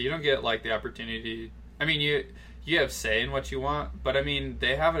 You don't get like the opportunity. I mean, you have say in what you want, but I mean,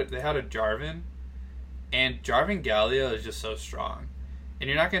 they had a Jarvan, and Jarvan Galio is just so strong, and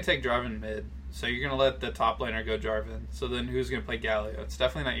you're not going to take Jarvan mid, so you're going to let the top laner go Jarvan. So then who's going to play Galio? It's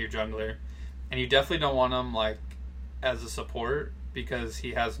definitely not your jungler, and you definitely don't want him like as a support because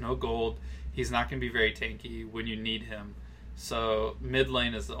he has no gold. He's not going to be very tanky when you need him. So mid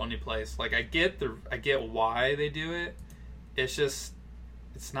lane is the only place. Like I get why they do it. It's just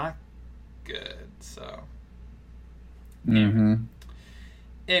it's not good. So anyway,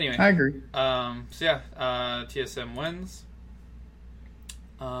 I agree. So yeah, TSM wins.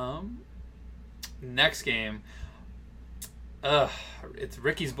 Next game. It's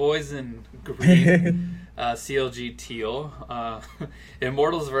Ricky's boys in green. CLG teal.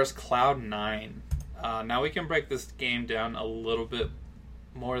 Immortals versus Cloud9. Now we can break this game down a little bit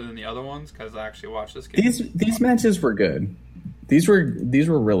more than the other ones because I actually watched this game. These matches were good. These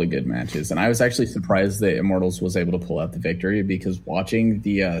were really good matches, and I was actually surprised that Immortals was able to pull out the victory because watching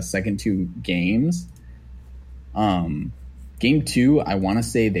the second two games, game 2, I want to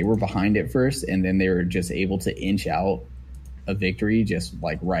say they were behind at first, and then they were just able to inch out a victory just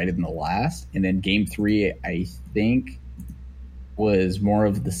like right in the last, and then game 3 I think was more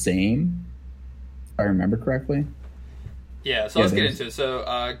of the same. I remember correctly. Yeah, so let's get into it.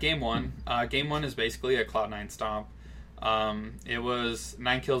 So game one is basically a Cloud9 stomp. It was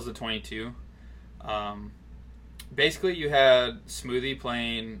 9 kills to 22. Basically you had Smoothie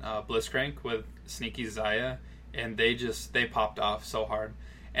playing Blitzcrank with Sneaky Xayah, and they popped off so hard.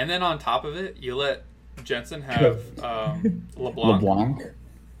 And then on top of it, you let Jensen have LeBlanc,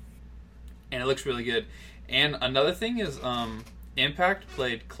 and it looks really good. And another thing is Impact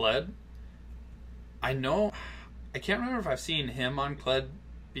played Kled. I can't remember if I've seen him on Kled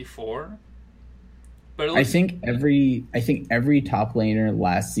before, but I think every top laner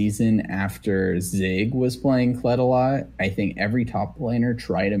last season after Zig was playing Kled a lot, I think every top laner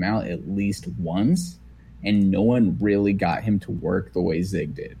tried him out at least once, and no one really got him to work the way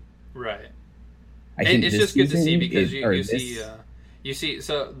Zig did. Right. It's just good to see because you see.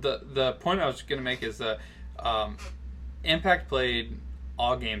 So the point I was going to make is that Impact played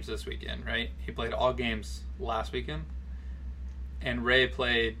all games this weekend, right? He played all games last weekend, and Ray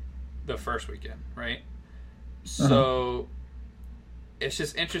played the first weekend, right? So it's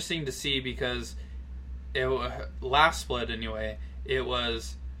just interesting to see because last split anyway, it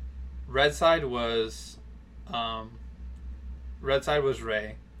was red side was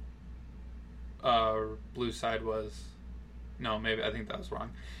Ray, blue side was maybe I think that was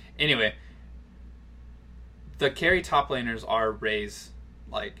wrong. Anyway, the carry top laners are Ray's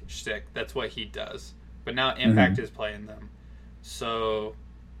like shtick. That's what he does. But now Impact is playing them, so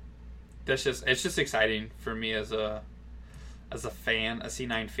it's just exciting for me as a fan, a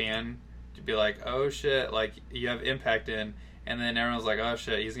C9 fan, to be like, oh shit, like you have Impact in, and then everyone's like, oh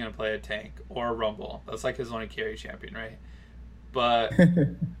shit, he's gonna play a tank or a Rumble. That's like his only carry champion, right? But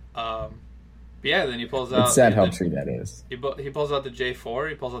yeah, then he pulls out. It's sad how true that is. He pulls out the J4,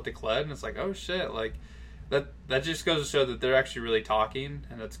 he pulls out the Kled, and it's like, oh shit, like that just goes to show that they're actually really talking,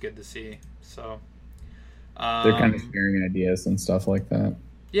 and that's good to see. So they're kind of sharing ideas and stuff like that.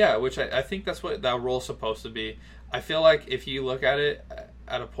 Yeah, which I think that's what that role's supposed to be. I feel like if you look at it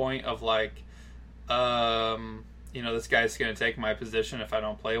at a point of like, this guy's going to take my position if I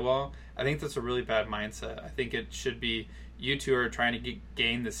don't play well, I think that's a really bad mindset. I think it should be you two are trying to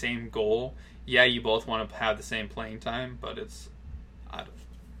gain the same goal. Yeah, you both want to have the same playing time, but it's...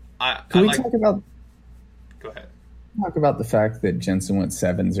 Can we talk about... Go ahead. Talk about the fact that Jensen went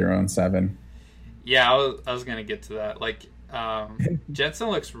 7-0-7. Yeah, I was going to get to that. Like, Jensen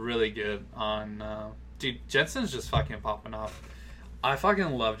looks really good on... dude, Jensen's just fucking popping off. I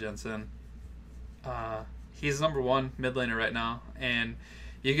fucking love Jensen. He's number one mid laner right now, and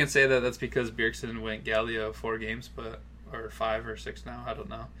you can say that that's because Bjergsen went Galio 4 games, or 5 or 6 now, I don't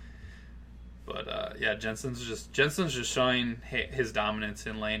know. But yeah, Jensen's just showing his dominance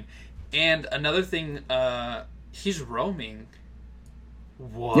in lane. And another thing, he's roaming.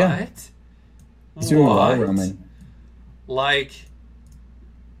 What? Yeah. He's doing a lot of roaming. Like,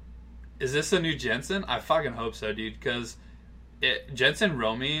 is this a new Jensen? I fucking hope so, dude, because Jensen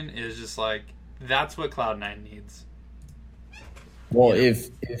roaming is just like, that's what Cloud9 needs. Well,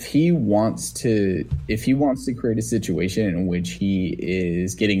 if he wants to create a situation in which he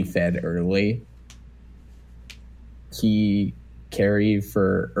is getting fed early, he carry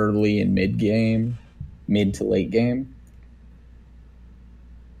for early and mid to late game.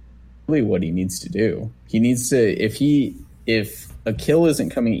 Really, what he needs to do, he needs to if a kill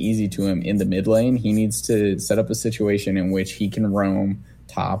isn't coming easy to him in the mid lane, he needs to set up a situation in which he can roam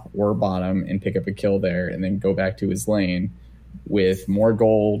top or bottom and pick up a kill there, and then go back to his lane with more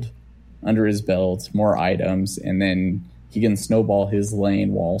gold under his belt, more items, and then he can snowball his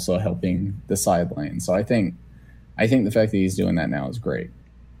lane while also helping the side lane. So I think the fact that he's doing that now is great.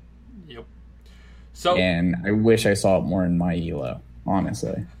 Yep. So, and I wish I saw it more in my elo,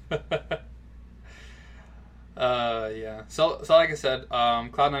 honestly. Yeah. So like I said,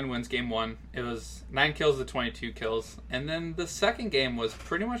 Cloud9 wins game 1. It was 9 kills to 22 kills, and then the second game was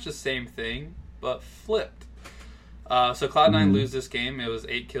pretty much the same thing but flipped. So Cloud9 lose this game. It was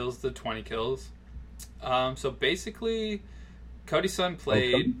 8 kills to 20 kills. So basically, Cody Sun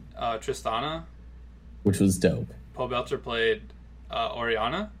played Tristana, which was dope. Pobelter played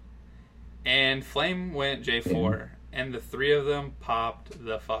Orianna, and Flame went J4, and the 3 of them popped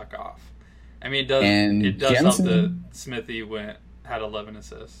the fuck off. I mean, it does help that Smithy had 11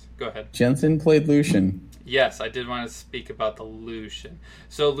 assists. Go ahead. Jensen played Lucian. Yes, I did want to speak about the Lucian.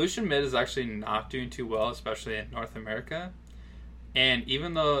 So Lucian mid is actually not doing too well, especially in North America. And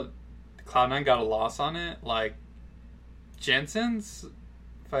even though Cloud9 got a loss on it, like, Jensen's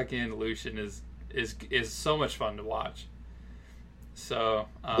fucking Lucian is so much fun to watch. So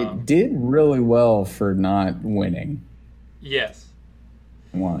it did really well for not winning. Yes.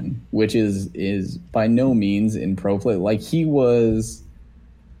 One, which is by no means in pro play. Like, he was,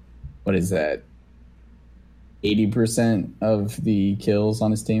 what is that, 80% of the kills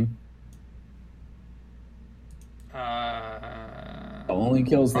on his team? The only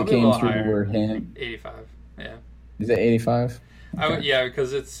kills that came through higher. Were him. 85, yeah. Is it 85? Okay. Yeah,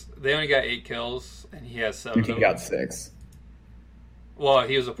 because they only got 8 kills and he has 7. He got 6. Well,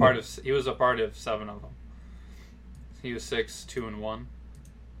 he was a part of 7 of them. He was 6, 2, and 1.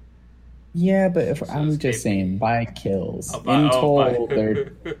 Yeah, but if I'm just saying by kills. In total,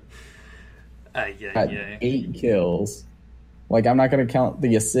 they're got 8 kills. Like, I'm not going to count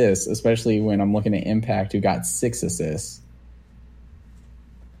the assists, especially when I'm looking at Impact, who got 6 assists.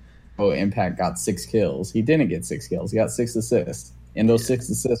 Oh, Impact got 6 kills. He didn't get 6 kills. He got 6 assists. And those 6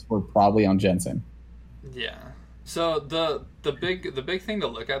 assists were probably on Jensen. Yeah. So the big thing to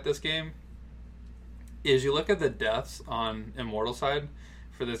look at this game is you look at the deaths on Immortal side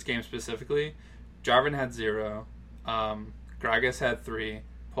for this game specifically. Jarvan had 0. Gragas had 3.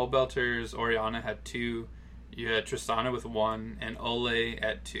 Pobelter's Orianna had 2. You had Tristana with 1, and Ole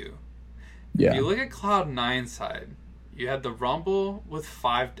at 2. Yeah. If you look at Cloud9 side, you had the Rumble with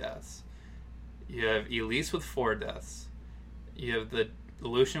 5 deaths. You have Elise with 4 deaths. You have the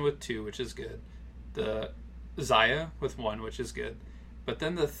Lucian with 2, which is good. The Xayah with 1, which is good. But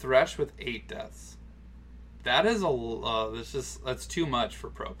then the Thresh with 8 deaths. That is that's too much for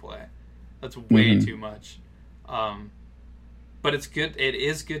pro play. That's way too much. But it's good. It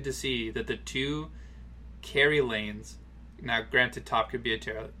is good to see that the 2 carry lanes. Now, granted, top could be a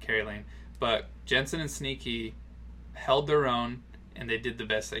carry lane, But Jensen and Sneaky held their own, and they did the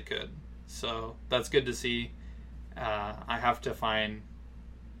best they could. So that's good to see. I have to find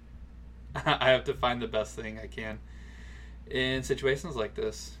the best thing I can in situations like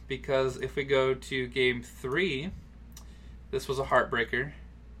this, because if we go to game 3, this was a heartbreaker.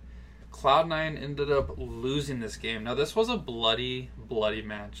 Cloud9 ended up losing this game. Now this was a bloody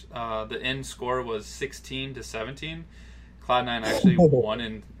match. The end score was 16-17. Cloud9 actually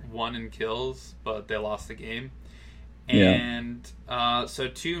won in kills, but they lost the game. And so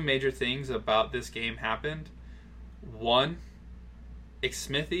 2 major things about this game happened. One,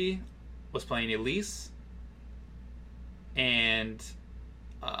 Xmithie was playing Elise and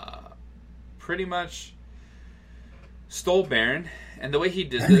pretty much stole Baron. And the way he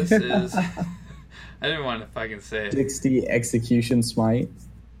did this is... I didn't want to fucking say it. 60 execution smite.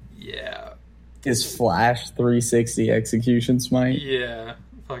 Yeah. His flash 360 execution smite. Yeah.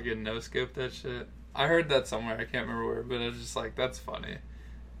 Fucking no-scope that shit. I heard that somewhere. I can't remember where, but I was just like, that's funny.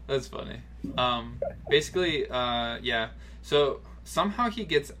 That's funny. Basically, yeah. So somehow he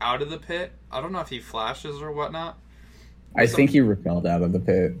gets out of the pit. I don't know if he flashes or whatnot. I think he repelled out of the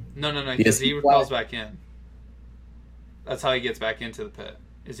pit. No, because he repels back in. That's how he gets back into the pit.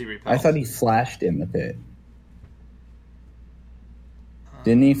 Is he repelled? I thought he flashed in the pit.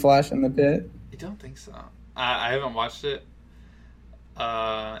 Didn't he flash in the pit? I don't think so. I haven't watched it in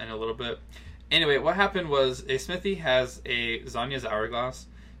a little bit. Anyway, what happened was Xmithie has a Zhonya's Hourglass,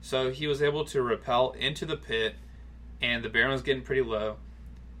 so he was able to rappel into the pit, and the Baron was getting pretty low.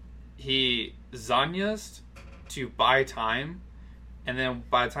 He Zhonya's to buy time, and then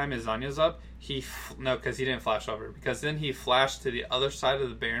by the time his Zhonya's up, because he didn't flash over, because then he flashed to the other side of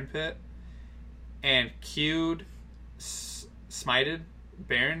the Baron pit and Q'd, smited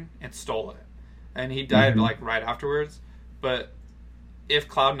Baron and stole it, and he died like right afterwards. But if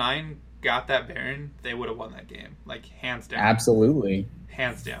Cloud9 got that Baron, they would have won that game, like hands down. Absolutely,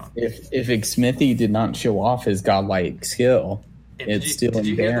 hands down. If Xmithie did not show off his godlike skill, it's still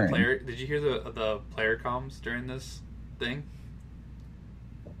in Baron. Did you hear the player comms during this thing?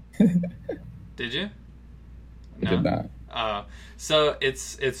 Did you? No. I did not. So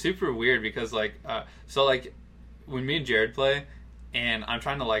it's super weird because like when me and Jared play and I'm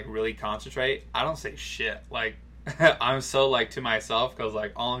trying to like really concentrate, I don't say shit. Like I'm so like to myself because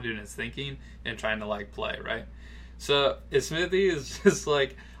like all I'm doing is thinking and trying to like play, right? So Xmithie is just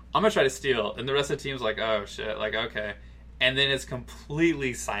like, I'm gonna try to steal, and the rest of the team's like, oh shit, like okay, and then it's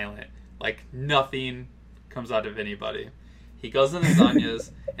completely silent, like nothing comes out of anybody. He goes in the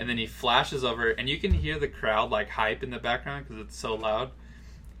Zhonya's, and then he flashes over, and you can hear the crowd like hype in the background because it's so loud.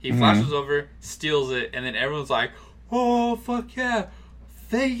 He flashes over, steals it, and then everyone's like, "Oh fuck yeah,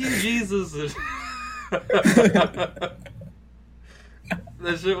 thank you Jesus!" That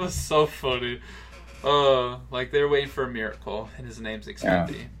shit was so funny. Like they're waiting for a miracle, and his name's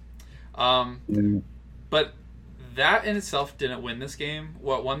Xmithie. But that in itself didn't win this game.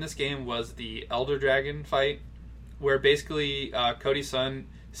 What won this game was the Elder Dragon fight, where basically Cody Sun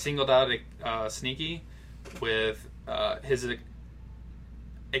singled out Sneaky with his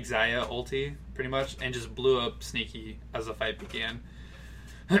Xayah ulti, pretty much, and just blew up Sneaky as the fight began.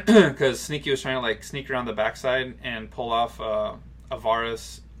 Because Sneaky was trying to like sneak around the backside and pull off a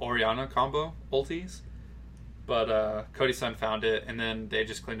Varus Orianna combo ultis. But Cody Sun found it, and then they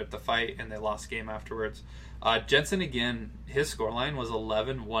just cleaned up the fight, and they lost game afterwards. Jensen, again, his scoreline was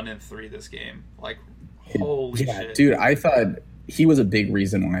 11-1-3 this game. Like, holy shit. Dude, I thought he was a big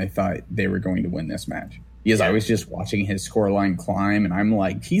reason why I thought they were going to win this match. Because I was just watching his scoreline climb, and I'm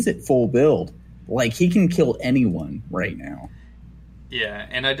like, he's at full build. Like, he can kill anyone right now. Yeah,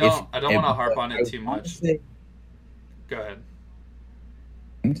 and I don't want to harp on it too much. Go ahead.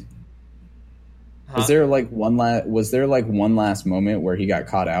 Was there like one last moment where he got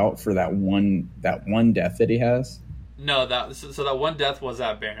caught out for that one death that he has? No, that one death was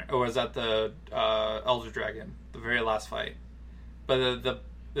at Baron, or was at the Elder Dragon, the very last fight. But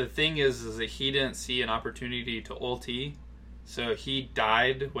the thing is that he didn't see an opportunity to ulti, so he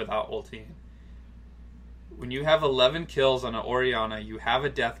died without ulting. When you have 11 kills on an Orianna, you have a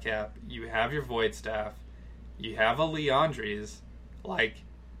death cap, you have your Void Staff, you have a Liandry's, like,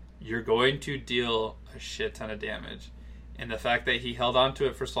 you're going to deal a shit ton of damage. And the fact that he held on to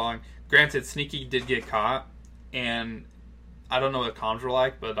it for so long, granted, Sneaky did get caught, and I don't know what comms were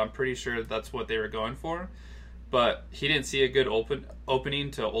like, but I'm pretty sure that's what they were going for. But he didn't see a good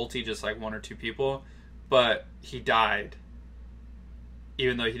opening to ulti just like one or two people, but he died,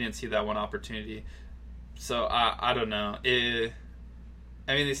 even though he didn't see that one opportunity. So I don't know. I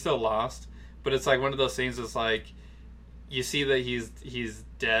mean, they still lost, but it's like one of those things. It's like you see that he's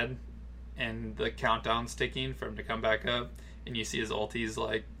dead, and the countdown's ticking for him to come back up, and you see his ulti's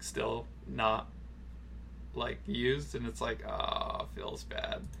like still not like used, and it's like, oh, feels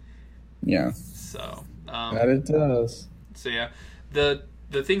bad. Yeah. So that it does. So yeah, the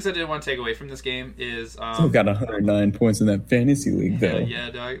things I did want to take away from this game is Still got 109 points in that fantasy league though. Yeah,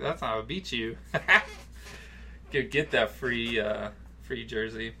 dog, that's how I beat you. Get that free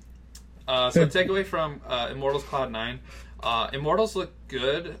jersey. So take away from Immortals Cloud9. Immortals look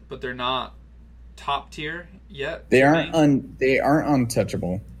good, but they're not top tier yet. They aren't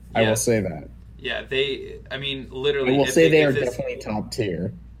untouchable. Yeah. I will say that. Yeah, I mean, literally. I will say they are definitely top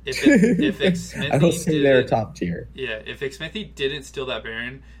tier. If Xmithie I will say they're top tier. Yeah, if Xmithie didn't steal that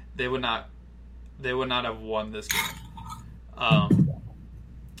Baron, they would not have won this game.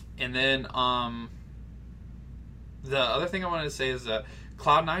 And then the other thing I wanted to say is that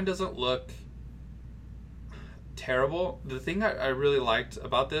Cloud9 doesn't look terrible. The thing I really liked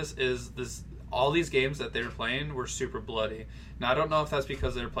about this is all these games that they were playing were super bloody. Now, I don't know if that's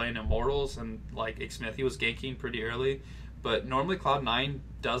because they were playing Immortals and like Xmithie was ganking pretty early, but normally Cloud9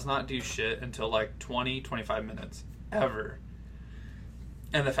 does not do shit until like 20-25 minutes ever.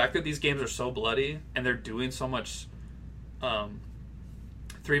 And the fact that these games are so bloody and they're doing so much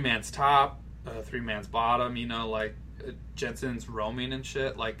 3-man's top, 3-man's bottom, like Jensen's roaming and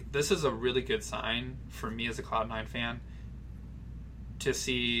shit, like this is a really good sign for me as a Cloud9 fan to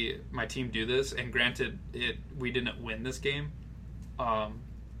see my team do this. And granted, we didn't win this game,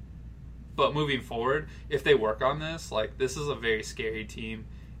 but moving forward, if they work on this, like this is a very scary team,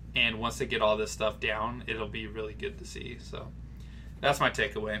 and once they get all this stuff down, it'll be really good to see. So that's my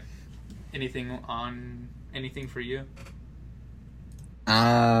takeaway. Anything for you?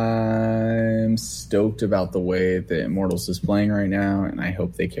 I'm stoked about the way that Immortals is playing right now, and I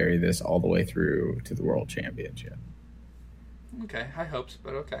hope they carry this all the way through to the World Championship. Okay, high hopes,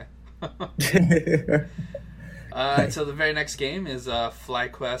 but okay. So the very next game is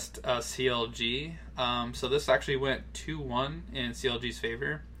FlyQuest CLG. So this actually went 2-1 in CLG's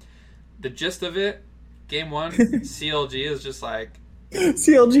favor. The gist of it, game 1, CLG is just like...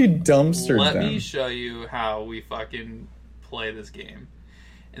 CLG dumpstered Let them. me show you how we fucking play this game.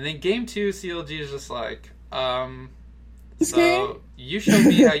 And then game 2, CLG is just like, so you show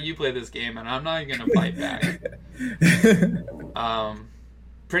me how you play this game, and I'm not going to fight back.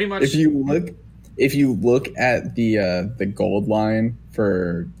 Pretty much. If you look at the gold line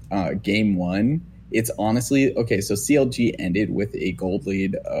for game 1, it's honestly okay. So CLG ended with a gold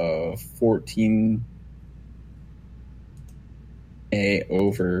lead of 14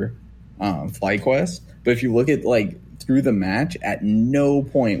 over FlyQuest. But if you look at like through the match, at no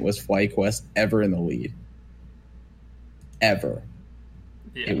point was FlyQuest ever in the lead. Ever.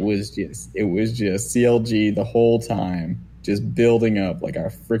 Yeah. It was just CLG the whole time, just building up like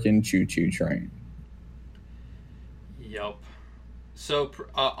a freaking choo-choo train. Yep. So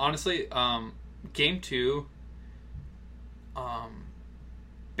honestly, game 2,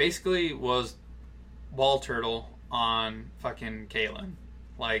 basically was Wall Turtle on fucking Caitlyn.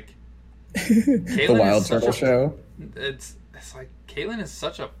 Like Caitlyn the Wild Turtle show. It's like Caitlyn is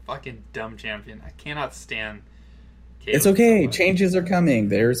such a fucking dumb champion. I cannot stand Caitlyn. It's okay. Changes are coming.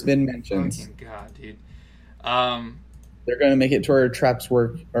 There's been mentions. Fucking God, dude. They're going to make it to where traps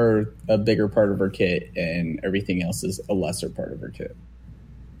work are a bigger part of her kit, and everything else is a lesser part of her kit.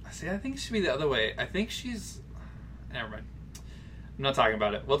 See, I think it should be the other way. I think she's... Never mind. I'm not talking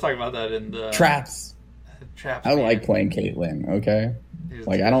about it. We'll talk about that in the... Traps. I like playing Caitlyn, okay?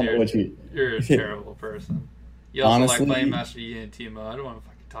 Like, I don't know what you... You're a terrible person. You also honestly, like playing Master Yi and Teemo. I don't want to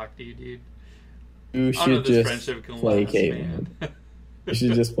fucking talk to you, dude. You should just play Caitlyn. You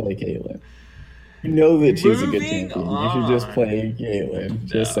should just play Caitlyn. You know that she's a good champion. You should just play Caitlyn.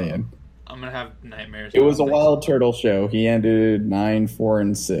 Just saying. I'm going to have nightmares. It was a Wild Turtle show. He ended 9, 4,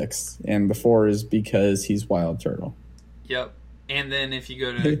 and 6. And the 4 is because he's Wild Turtle. Yep. And then if you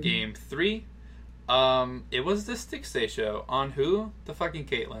go to game 3, it was the Stixxay show. On who? The fucking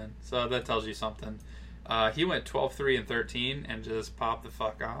Caitlyn. So that tells you something. He went 12, 3, and 13 and just popped the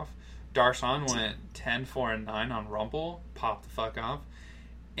fuck off. Darshan went 10, 4, and 9 on Rumble. Popped the fuck off.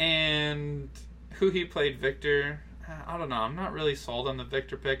 And who he played Victor, I don't know. I'm not really sold on the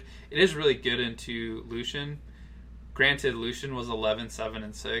Victor pick. It is really good into Lucian. Granted, Lucian was 11, 7,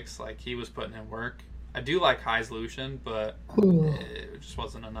 and 6. Like, he was putting in work. I do like High's Lucian, but it just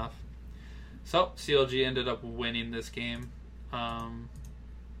wasn't enough. So, CLG ended up winning this game.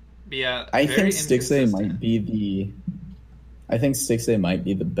 But yeah, I think Stixxay might be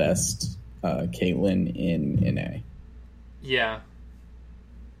the best Caitlyn in NA. Yeah.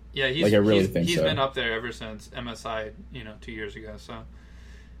 Yeah, he's been up there ever since MSI, 2 years ago. So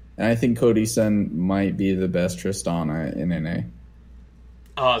And I think Cody Sun might be the best Tristana in NA.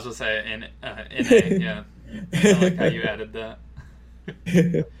 Oh, I was going to say in NA, yeah. I like how you added that.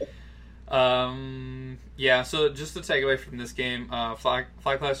 Yeah, so just to take away from this game, Fly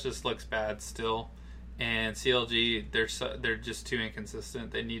Clash just looks bad still. And CLG, they're just too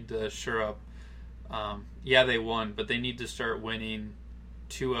inconsistent. They need to shore up. Yeah, they won, but they need to start winning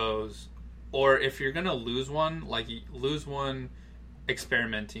 2-0s. Or if you're going to lose one, like lose one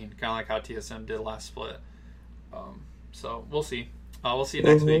experimenting, kind of like how TSM did last split. So we'll see. We'll see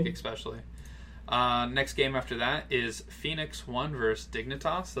next week, especially. Next game after that is Phoenix 1 versus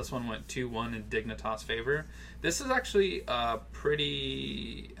Dignitas. This one went 2-1 in Dignitas' favor. This is actually a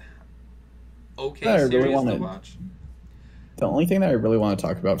pretty okay series to watch. The only thing that I really want to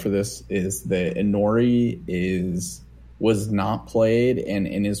talk about for this is that Inori was not played, and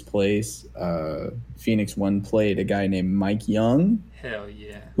in his place, Phoenix 1 played a guy named Mike Young. Hell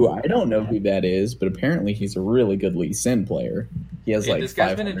yeah. Who I don't know who that is, but apparently he's a really good Lee Sin player. He has this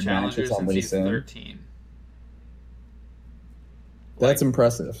guy's been in Challengers since he's 13. That's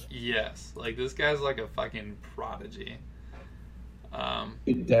impressive. Yes. Like, this guy's like a fucking prodigy.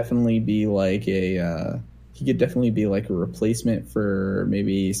 He could definitely be like a replacement for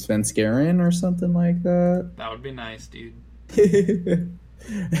maybe Sven Skaren or something like that. That would be nice, dude.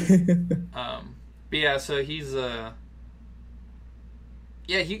 But yeah, so he's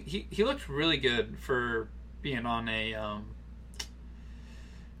he looked really good for being on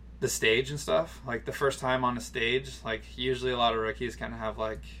the stage and stuff. Like, the first time on a stage, like, usually a lot of rookies kind of have,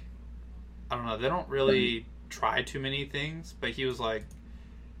 like, I don't know, they don't really try too many things, but he was like,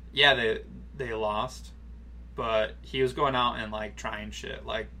 yeah, they lost, but he was going out and, like, trying shit.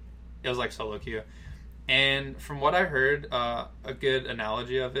 Like, it was like solo queue. And from what I heard, a good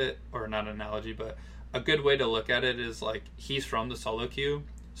analogy of it, or not analogy, but a good way to look at it is, like, he's from the solo queue,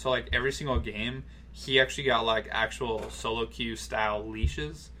 so, like, every single game he actually got, like, actual solo queue style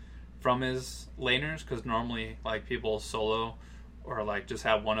leashes from his laners, because normally, like, people solo or, like, just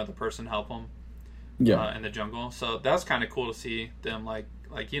have one other person help them in the jungle. So that's kind of cool to see them, like,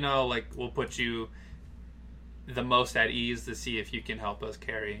 you know, like, we'll put you the most at ease to see if you can help us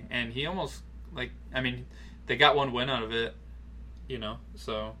carry. And he almost, like, I mean, they got one win out of it, you know,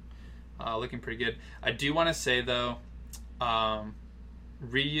 so looking pretty good. I do want to say, though,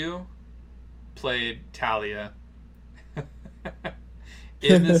 Ryu played Talia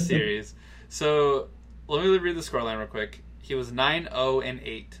in this series. So let me read the scoreline real quick. He was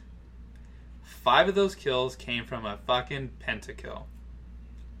 9-0-8. 5 of those kills came from a fucking pentakill.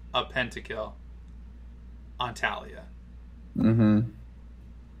 A pentakill on Talia. Mm-hmm.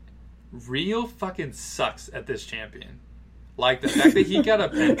 Rio fucking sucks at this champion. Like, the fact that he got a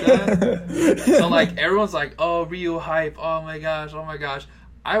penta. So, like, everyone's like, oh, Rio hype. Oh my gosh.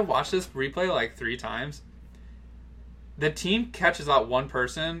 I watched this replay like 3 times. The team catches out one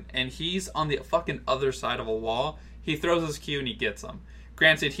person, and he's on the fucking other side of a wall. He throws his Q and he gets him.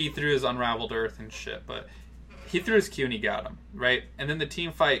 Granted, he threw his Unraveled Earth and shit, but he threw his Q and he got him, right? And then the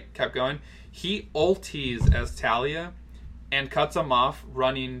team fight kept going. He ulties as Talia and cuts him off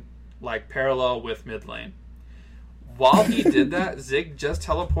running, like, parallel with mid lane. While he did that, Zig just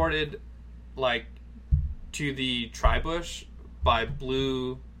teleported, like, to the Tribush by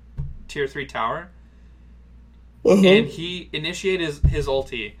blue tier 3 tower. And he initiated his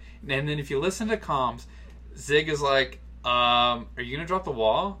ulti. And then if you listen to comms, Zig is like, are you going to drop the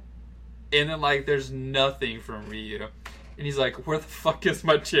wall? And then, like, there's nothing from Ryu. And he's like, where the fuck is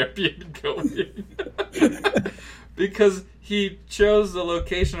my champion going? Because he chose the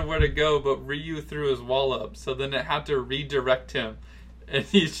location of where to go, but Ryu threw his wall up. So then it had to redirect him. And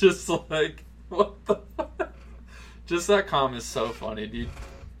he's just like, what the fuck? Just that comm is so funny, dude.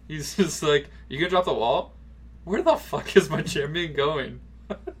 He's just like, you going to drop the wall? Where the fuck is my champion going?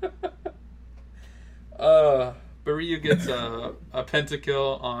 But Ryu gets a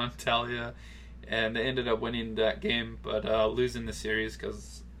pentakill on Talia, and they ended up winning that game, but losing the series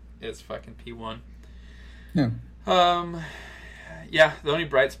because it's fucking P1. Yeah. Yeah, the only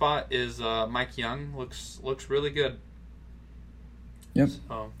bright spot is Mike Young looks really good. Yep.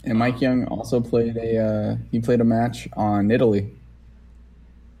 So, and Mike Young also played a match on Italy.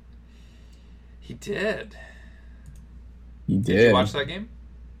 He did. He did. Did you watch that game?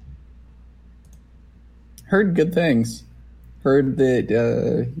 Heard good things. Heard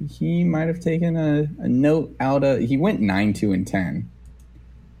that he might have taken a note out of. He went 9-2-10.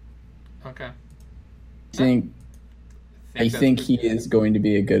 Okay. I think he is going to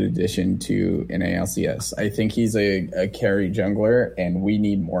be a good addition to NALCS. I think he's a carry jungler, and we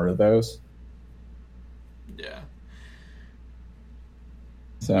need more of those. Yeah.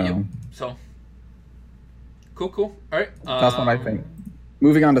 So Yep. So cool. All right. that's what I think.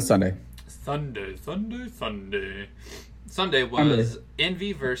 Moving on to Sunday. Sunday was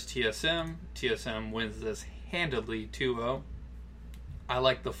Envy versus TSM. TSM wins this handedly 2-0. I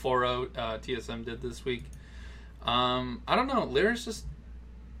like the 4-0 TSM did this week. I don't know. Lyra's just...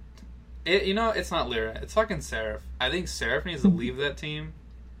 it's not Lyra. It's fucking Seraph. I think Seraph needs to leave that team,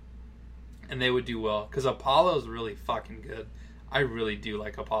 and they would do well. Because Apollo's really fucking good. I really do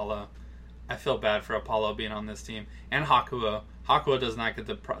like Apollo. I feel bad for Apollo being on this team. And Hakuo. Hakuo does not get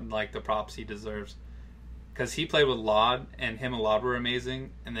the props he deserves. Because he played with Laud, and him and Laud were amazing.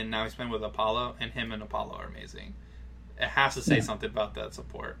 And then now he's playing with Apollo, and him and Apollo are amazing. It has to say something about that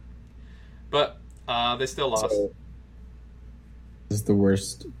support. But they still lost. So, this is the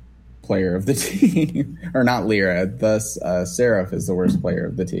worst player of the team. Or not Lyra. Thus, Seraph is the worst player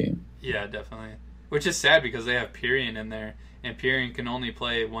of the team. Yeah, definitely. Which is sad because they have Pyrian in there. And Pyrian can only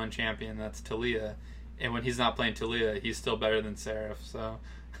play one champion, that's Talia. And when he's not playing Talia, he's still better than Seraph. So,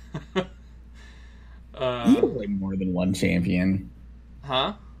 he can play more than one champion.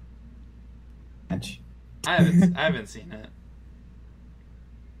 Huh? Match. I haven't seen it.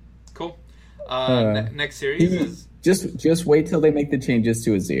 Cool. Next series is just wait till they make the changes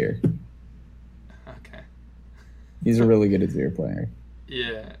to Azir. Okay. He's a really good Azir player.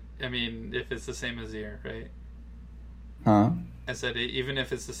 Yeah, I mean, if it's the same as Azir, right? Huh? I said even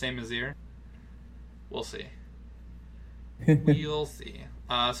if it's the same as Azir, we'll see. We'll see.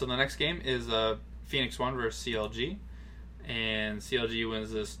 So the next game is Phoenix 1 versus CLG, and CLG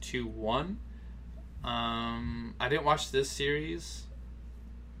wins this 2-1. I didn't watch this series.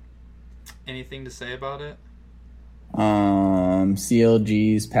 Anything to say about it?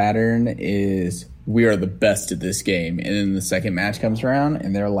 CLG's pattern is we are the best at this game, and then the second match comes around,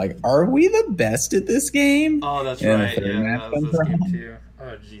 and they're like, "Are we the best at this game?" Oh, that's and right. Yeah, that was this game too.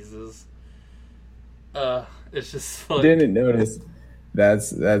 Oh, Jesus. It's just like... Didn't notice.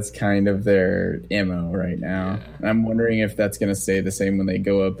 That's kind of their MO right now. Yeah. I'm wondering if that's going to stay the same when they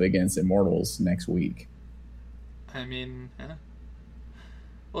go up against Immortals next week. I mean,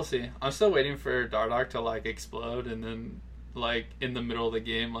 we'll see. I'm still waiting for Dardoch to like explode, and then like in the middle of the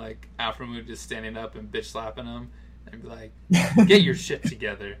game, like Aphromood just standing up and bitch slapping him, and be like, "Get your shit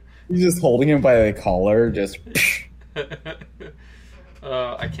together." He's just holding him by the collar, just.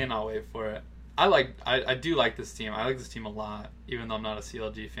 I cannot wait for it. I do like this team. I like this team a lot, even though I'm not a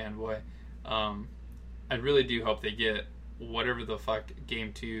CLG fanboy. I really do hope they get whatever the fuck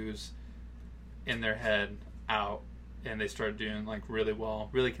game twos in their head out, and they start doing like really well,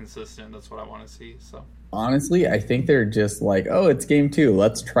 really consistent. That's what I want to see. So honestly, I think they're just like, oh, it's game 2.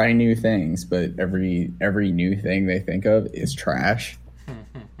 Let's try new things. But every new thing they think of is trash.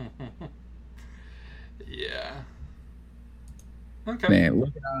 Yeah. Okay. Man,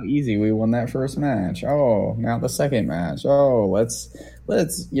 look at how easy we won that first match. Oh, now the second match. Oh, let's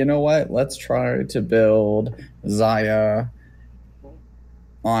you know what? Let's try to build Xayah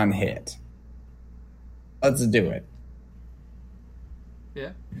on hit. Let's do it.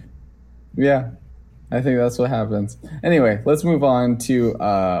 Yeah. Yeah. I think that's what happens. Anyway, let's move on to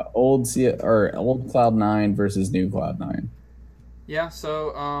old Cloud9 versus new Cloud9. Yeah,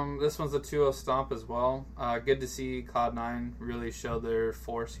 so this one's a 2-0 stomp as well. Good to see Cloud9 really show their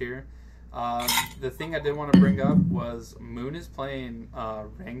force here. The thing I did want to bring up was Moon is playing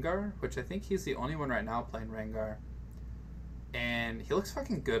Rengar, which I think he's the only one right now playing Rengar. And he looks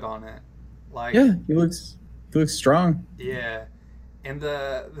fucking good on it. Like, yeah, he looks strong. Yeah. And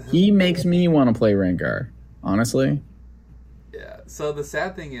he makes me want to play Rengar, honestly. Yeah. So the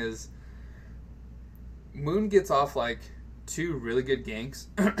sad thing is Moon gets off like 2 really good ganks,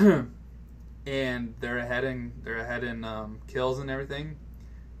 and they're ahead in kills and everything,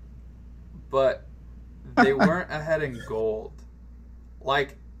 but they weren't ahead in gold.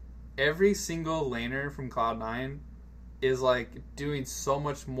 Like every single laner from Cloud9 is like doing so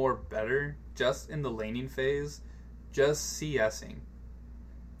much more better just in the laning phase, just CSing.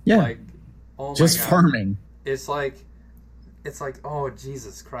 Yeah, like oh just my God. Farming. It's like oh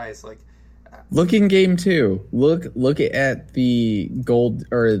Jesus Christ, like. Look in game 2. Look at the gold,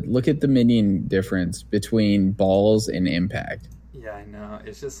 or look at the minion difference between balls and impact. Yeah, I know.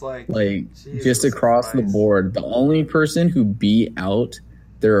 It's just like Jesus just across the board. The only person who beat out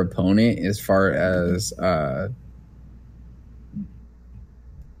their opponent as far as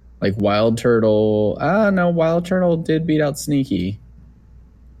like Wild Turtle. No, Wild Turtle did beat out Sneaky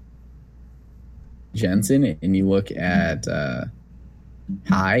Jensen, and you look at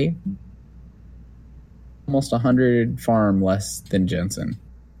High. Almost 100 farm less than Jensen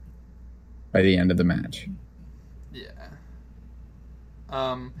by the end of the match. Yeah.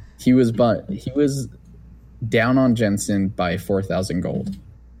 He was down on Jensen by 4,000 gold.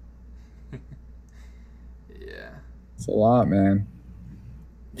 Yeah. It's a lot, man.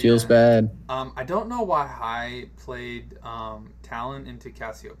 Feels bad. I don't know why Hai played Talon into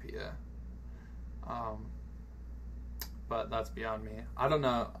Cassiopeia. But that's beyond me. I don't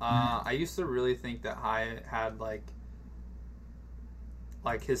know. I used to really think that Hai had like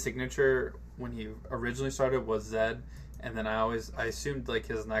his signature when he originally started was Zed, and then I assumed like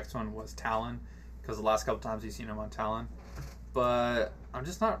his next one was Talon because the last couple times you've seen him on Talon. But I'm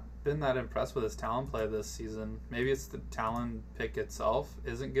just not been that impressed with his Talon play this season. Maybe it's the Talon pick itself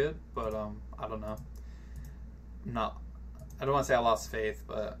isn't good, but I don't know. I don't want to say I lost faith,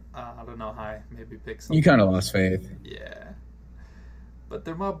 but I don't know how maybe pick something. You kind of lost faith. Yeah. But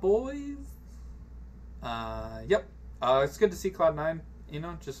they're my boys. Yep. It's good to see Cloud9,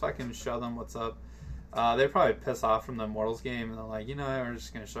 just fucking show them what's up. They probably piss off from the Immortals game, and they're like, we're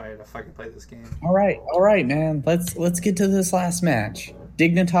just gonna show you to fucking play this game. All right, man. Let's get to this last match: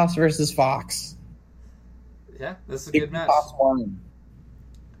 Dignitas versus Fox. Yeah, this is a good match. Won.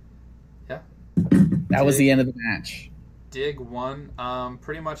 Yeah, that was the end of the match. Dig won.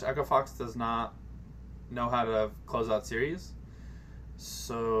 Pretty much, Echo Fox does not know how to close out series,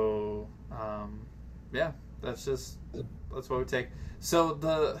 so yeah, that's what we take. So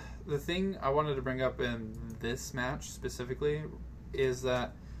the thing I wanted to bring up in this match specifically is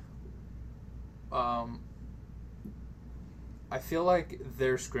that I feel like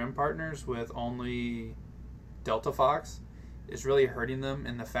their scrim partners with only Delta Fox is really hurting them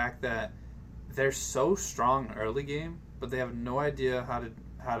in the fact that they're so strong early game, but they have no idea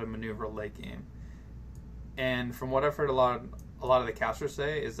how to maneuver late game. And from what I've heard a lot of the casters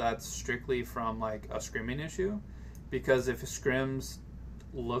say is that's strictly from like a scrimming issue, because if scrims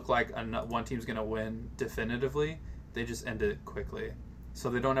look like one team's going to win definitively, they just end it quickly. So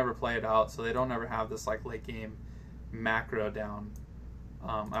they don't ever play it out, so they don't ever have this like late game macro down.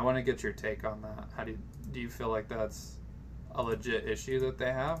 I want to get your take on that. How do you feel like that's a legit issue that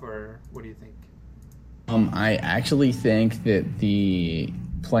they have, or what do you think? I actually think that the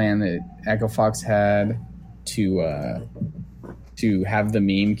plan that Echo Fox had to have the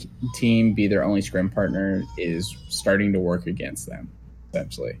meme team be their only scrim partner is starting to work against them,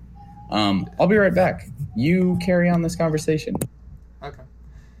 essentially. I'll be right back. You carry on this conversation. Okay.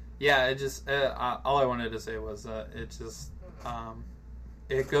 Yeah, it just all I wanted to say was it just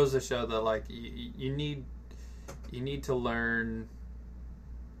it goes to show that like you need to learn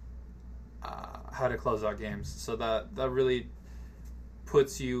how to close out games, so that really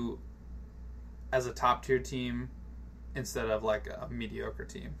puts you as a top tier team instead of like a mediocre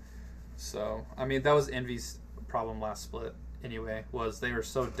team. So I mean that was Envy's problem last split anyway, was they were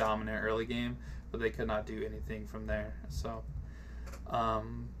so dominant early game, but they could not do anything from there. So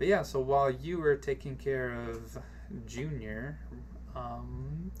but yeah, so while you were taking care of Junior,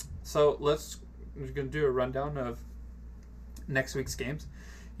 so we're gonna do a rundown of next week's games.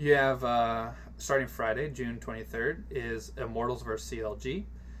 You have starting Friday, June 23rd, is Immortals versus CLG.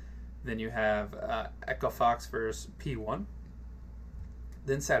 Then you have Echo Fox versus P1.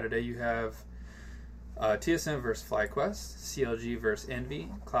 Then Saturday you have TSM versus FlyQuest, CLG versus Envy,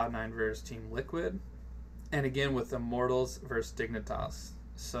 Cloud9 versus Team Liquid, and again with Immortals versus Dignitas.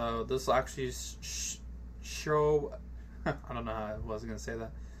 So this will actually show... I don't know how I was going to say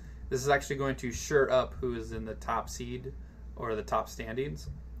that. This is actually going to sure up who is in the top seed or the top standings.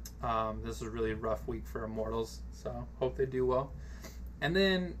 This is a really rough week for Immortals, so hope they do well. And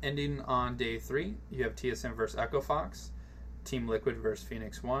then ending on day 3, you have TSM versus Echo Fox, Team Liquid versus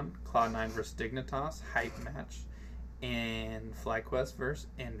Phoenix 1, Cloud9 versus Dignitas, hype match, and FlyQuest versus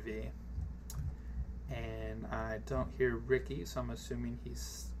Envy. And I don't hear Ricky, so I'm assuming he's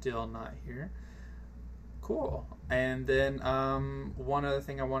still not here. Cool. And then one other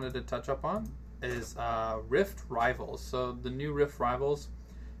thing I wanted to touch up on is Rift Rivals. So the new Rift Rivals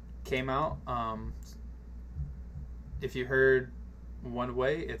came out. If you heard one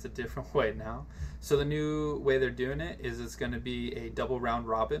way, it's a different way now. So the new way they're doing it is it's going to be a double round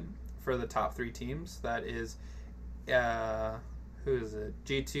robin for the top 3 teams. That is, who is it?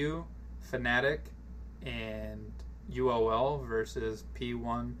 G2, Fnatic, and UOL versus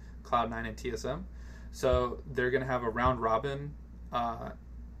P1, Cloud9, and TSM. So they're going to have a round robin,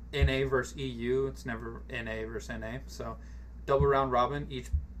 NA versus EU. It's never NA versus NA. So double round robin.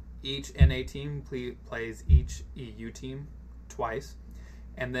 Each NA team plays each EU team twice.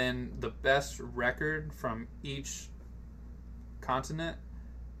 And then the best record from each continent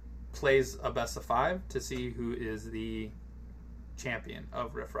plays a best of 5 to see who is the champion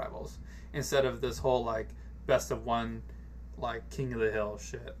of Rift Rivals. Instead of this whole like best of 1 like King of the Hill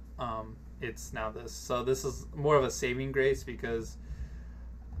shit. It's now this. So this is more of a saving grace because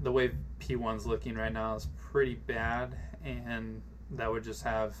the way P1's looking right now is pretty bad, and that would just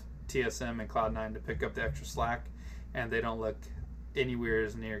have TSM and Cloud9 to pick up the extra slack, and they don't look anywhere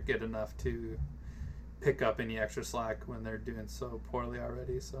as near good enough to pick up any extra slack when they're doing so poorly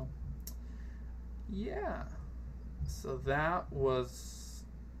already. So yeah, so that was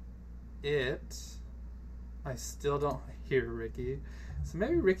it. I still don't hear Ricky, so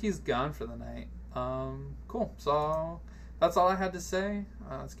maybe Ricky's gone for the night. Cool. So that's all I had to say.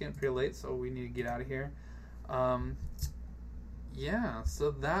 It's getting pretty late, so we need to get out of here. Yeah,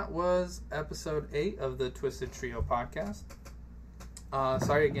 so that was episode 8 of the Twisted Trio podcast.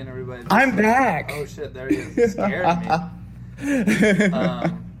 Sorry again, everybody. I'm back. Oh shit, there he is. Scared me.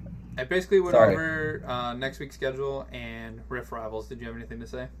 I basically went over next week's schedule and Rift Rivals. Did you have anything to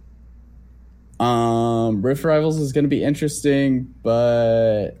say? Rift Rivals is going to be interesting,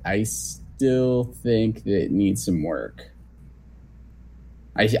 but I still think that it needs some work.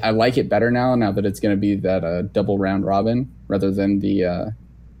 I like it better now that it's going to be that double round robin rather than the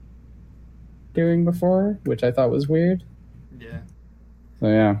doing before, which I thought was weird. Yeah. So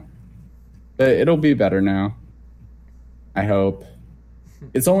yeah, but it'll be better now. I hope.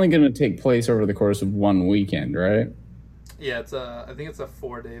 It's only going to take place over the course of one weekend, right? Yeah, I think it's a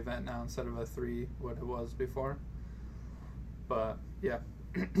 4-day event now instead of a 3, what it was before. But yeah.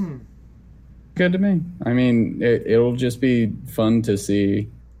 Good to me. I mean, it'll just be fun to see,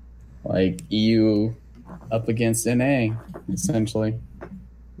 like, EU up against NA, essentially.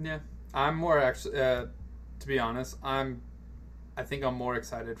 Yeah, I'm more actually. To be honest, I think I'm more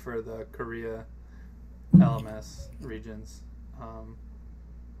excited for the Korea LMS regions.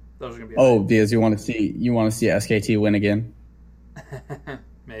 Those are gonna be. Oh, because you want to see SKT win again?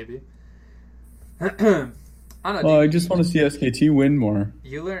 Maybe. I don't know. Well, I just want to see SKT win more.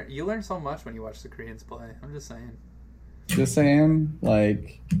 You learn so much when you watch the Koreans play. I'm just saying. Just saying,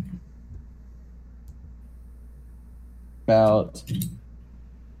 like, about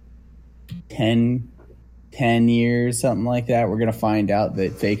 10 years, something like that, we're going to find out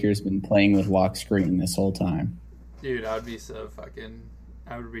that Faker's been playing with lock screen this whole time. Dude, I would be so fucking...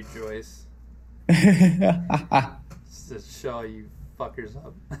 I would rejoice. Just to show you fuckers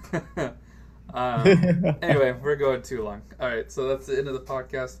up. Anyway, we're going too long. Alright, so that's the end of the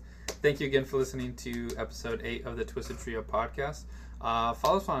podcast. Thank you again for listening to episode 8 of the Twisted Trio podcast.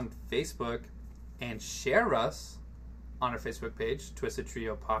 Follow us on Facebook and share us on our Facebook page, Twisted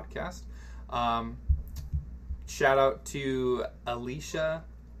Trio Podcast. Shout out to Alicia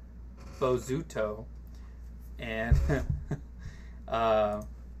Bozuto, and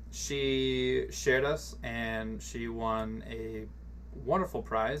she shared us and she won a wonderful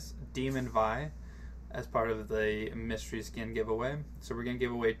prize, Demon Vi, as part of the mystery skin giveaway. So we're going to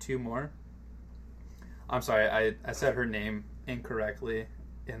give away 2 more. I'm sorry, I said her name incorrectly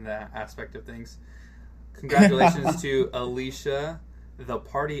in that aspect of things. Congratulations to Alicia, the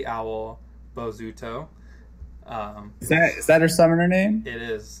Party Owl Bozuto. Is that her summoner name? It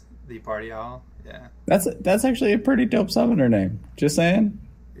is the Party Owl. Yeah. That's actually a pretty dope summoner name. Just saying.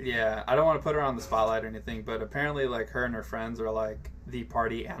 Yeah, I don't want to put her on the spotlight or anything, but apparently, like, her and her friends are like the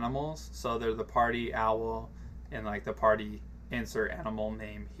party animals. So they're the Party Owl and like the party insert animal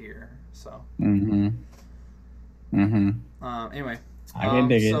name here. So. Anyway. I can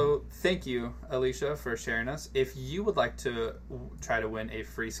dig it. So thank you, Alicia, for sharing us. If you would like to try to win a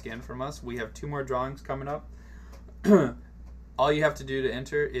free skin from us, we have 2 more drawings coming up. All you have to do to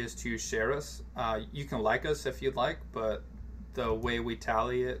enter is to share us. You can like us if you'd like, but the way we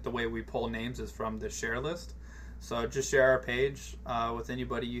tally it, the way we pull names is from the share list. So just share our page with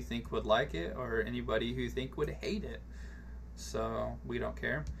anybody you think would like it or anybody who you think would hate it. So we don't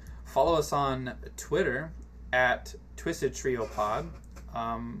care. Follow us on Twitter at Twisted Trio Pod.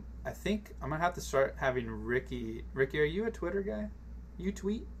 I think I'm gonna have to start having Ricky. Ricky, are you a Twitter guy? You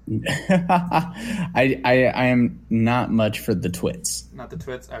tweet? I am not much for the twits. Not the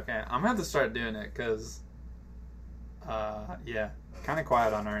twits? Okay. I'm gonna have to start doing it because yeah, kind of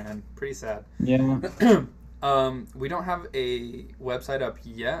quiet on our end. Pretty sad. Yeah. We don't have a website up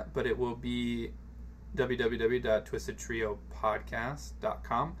yet, but it will be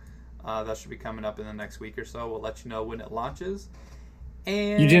www.twistedtriopodcast.com. That should be coming up in the next week or so. We'll let you know when it launches.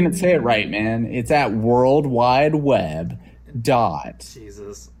 And you didn't say it right, man. It's at World Wide Web.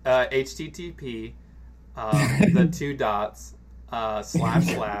 Jesus. HTTP. The 2 dots. / That's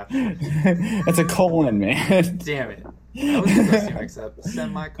a colon, man. Damn it. That was supposed to mix up.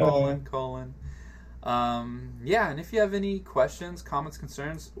 Semicolon, colon. Yeah, and if you have any questions, comments,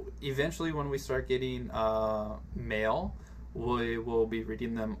 concerns, eventually when we start getting mail, we will be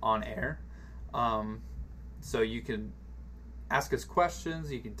reading them on air. So you can ask us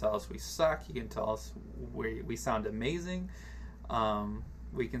questions. You can tell us we suck. You can tell us we sound amazing.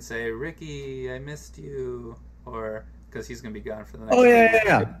 We can say, Ricky, I missed you, or because he's going to be gone for the next. Oh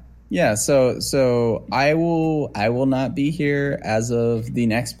yeah. So I will not be here as of the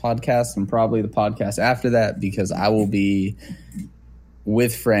next podcast and probably the podcast after that, because I will be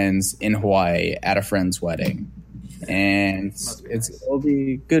with friends in Hawaii at a friend's wedding. And it'll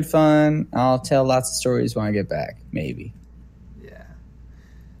be good fun. I'll tell lots of stories when I get back, maybe. Yeah.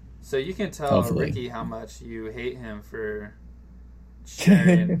 So you can tell Hopefully. Ricky how much you hate him for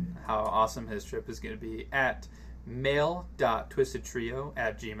sharing how awesome his trip is going to be at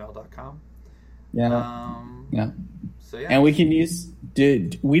mail.twistedtrio@gmail.com. Yeah. Yeah. So yeah. And we can use.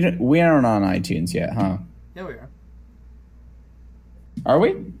 We aren't on iTunes yet, huh? Yeah, we are. Are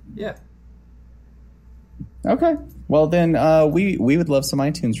we? Yeah. Okay. Well, then we would love some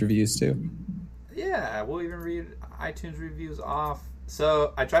iTunes reviews too. Yeah, we'll even read iTunes reviews off.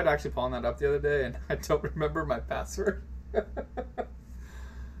 So I tried actually pulling that up the other day, and I don't remember my password.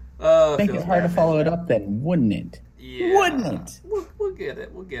 I think it's hard to follow it up then, wouldn't it? Yeah. Wouldn't it? We'll get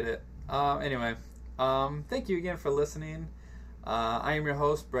it. We'll get it. Anyway, thank you again for listening. I am your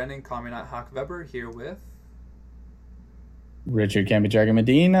host, Brendan, call me Nighthawk Weber, here with Richard Campy Dragon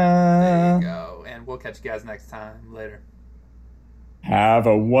Medina. There you go. And we'll catch you guys next time. Later. Have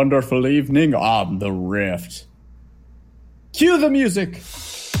a wonderful evening on the Rift. Cue the music.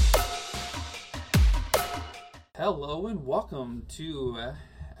 Hello and welcome to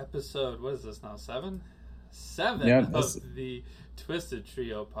episode, what is this now, 7 of the Twisted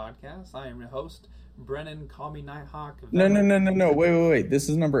Trio podcast. I am your host, Brennan, call me Nighthawk. No. Wait. This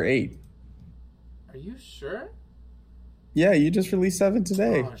is number 8. Are you sure? Yeah, you just released 7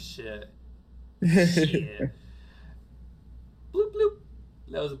 today. Oh, shit. Bloop, bloop.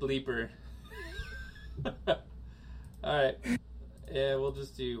 That was a bleeper. Alright. Yeah, we'll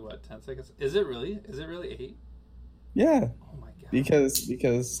just do, 10 seconds? Is it really 8? Yeah. Oh, my God. Because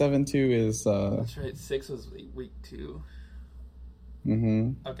 7-2 is... That's right, 6 was week 2.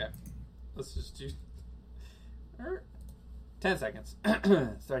 Mm-hmm. Okay. Let's just do... 10 seconds.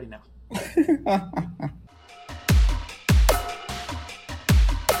 Starting now.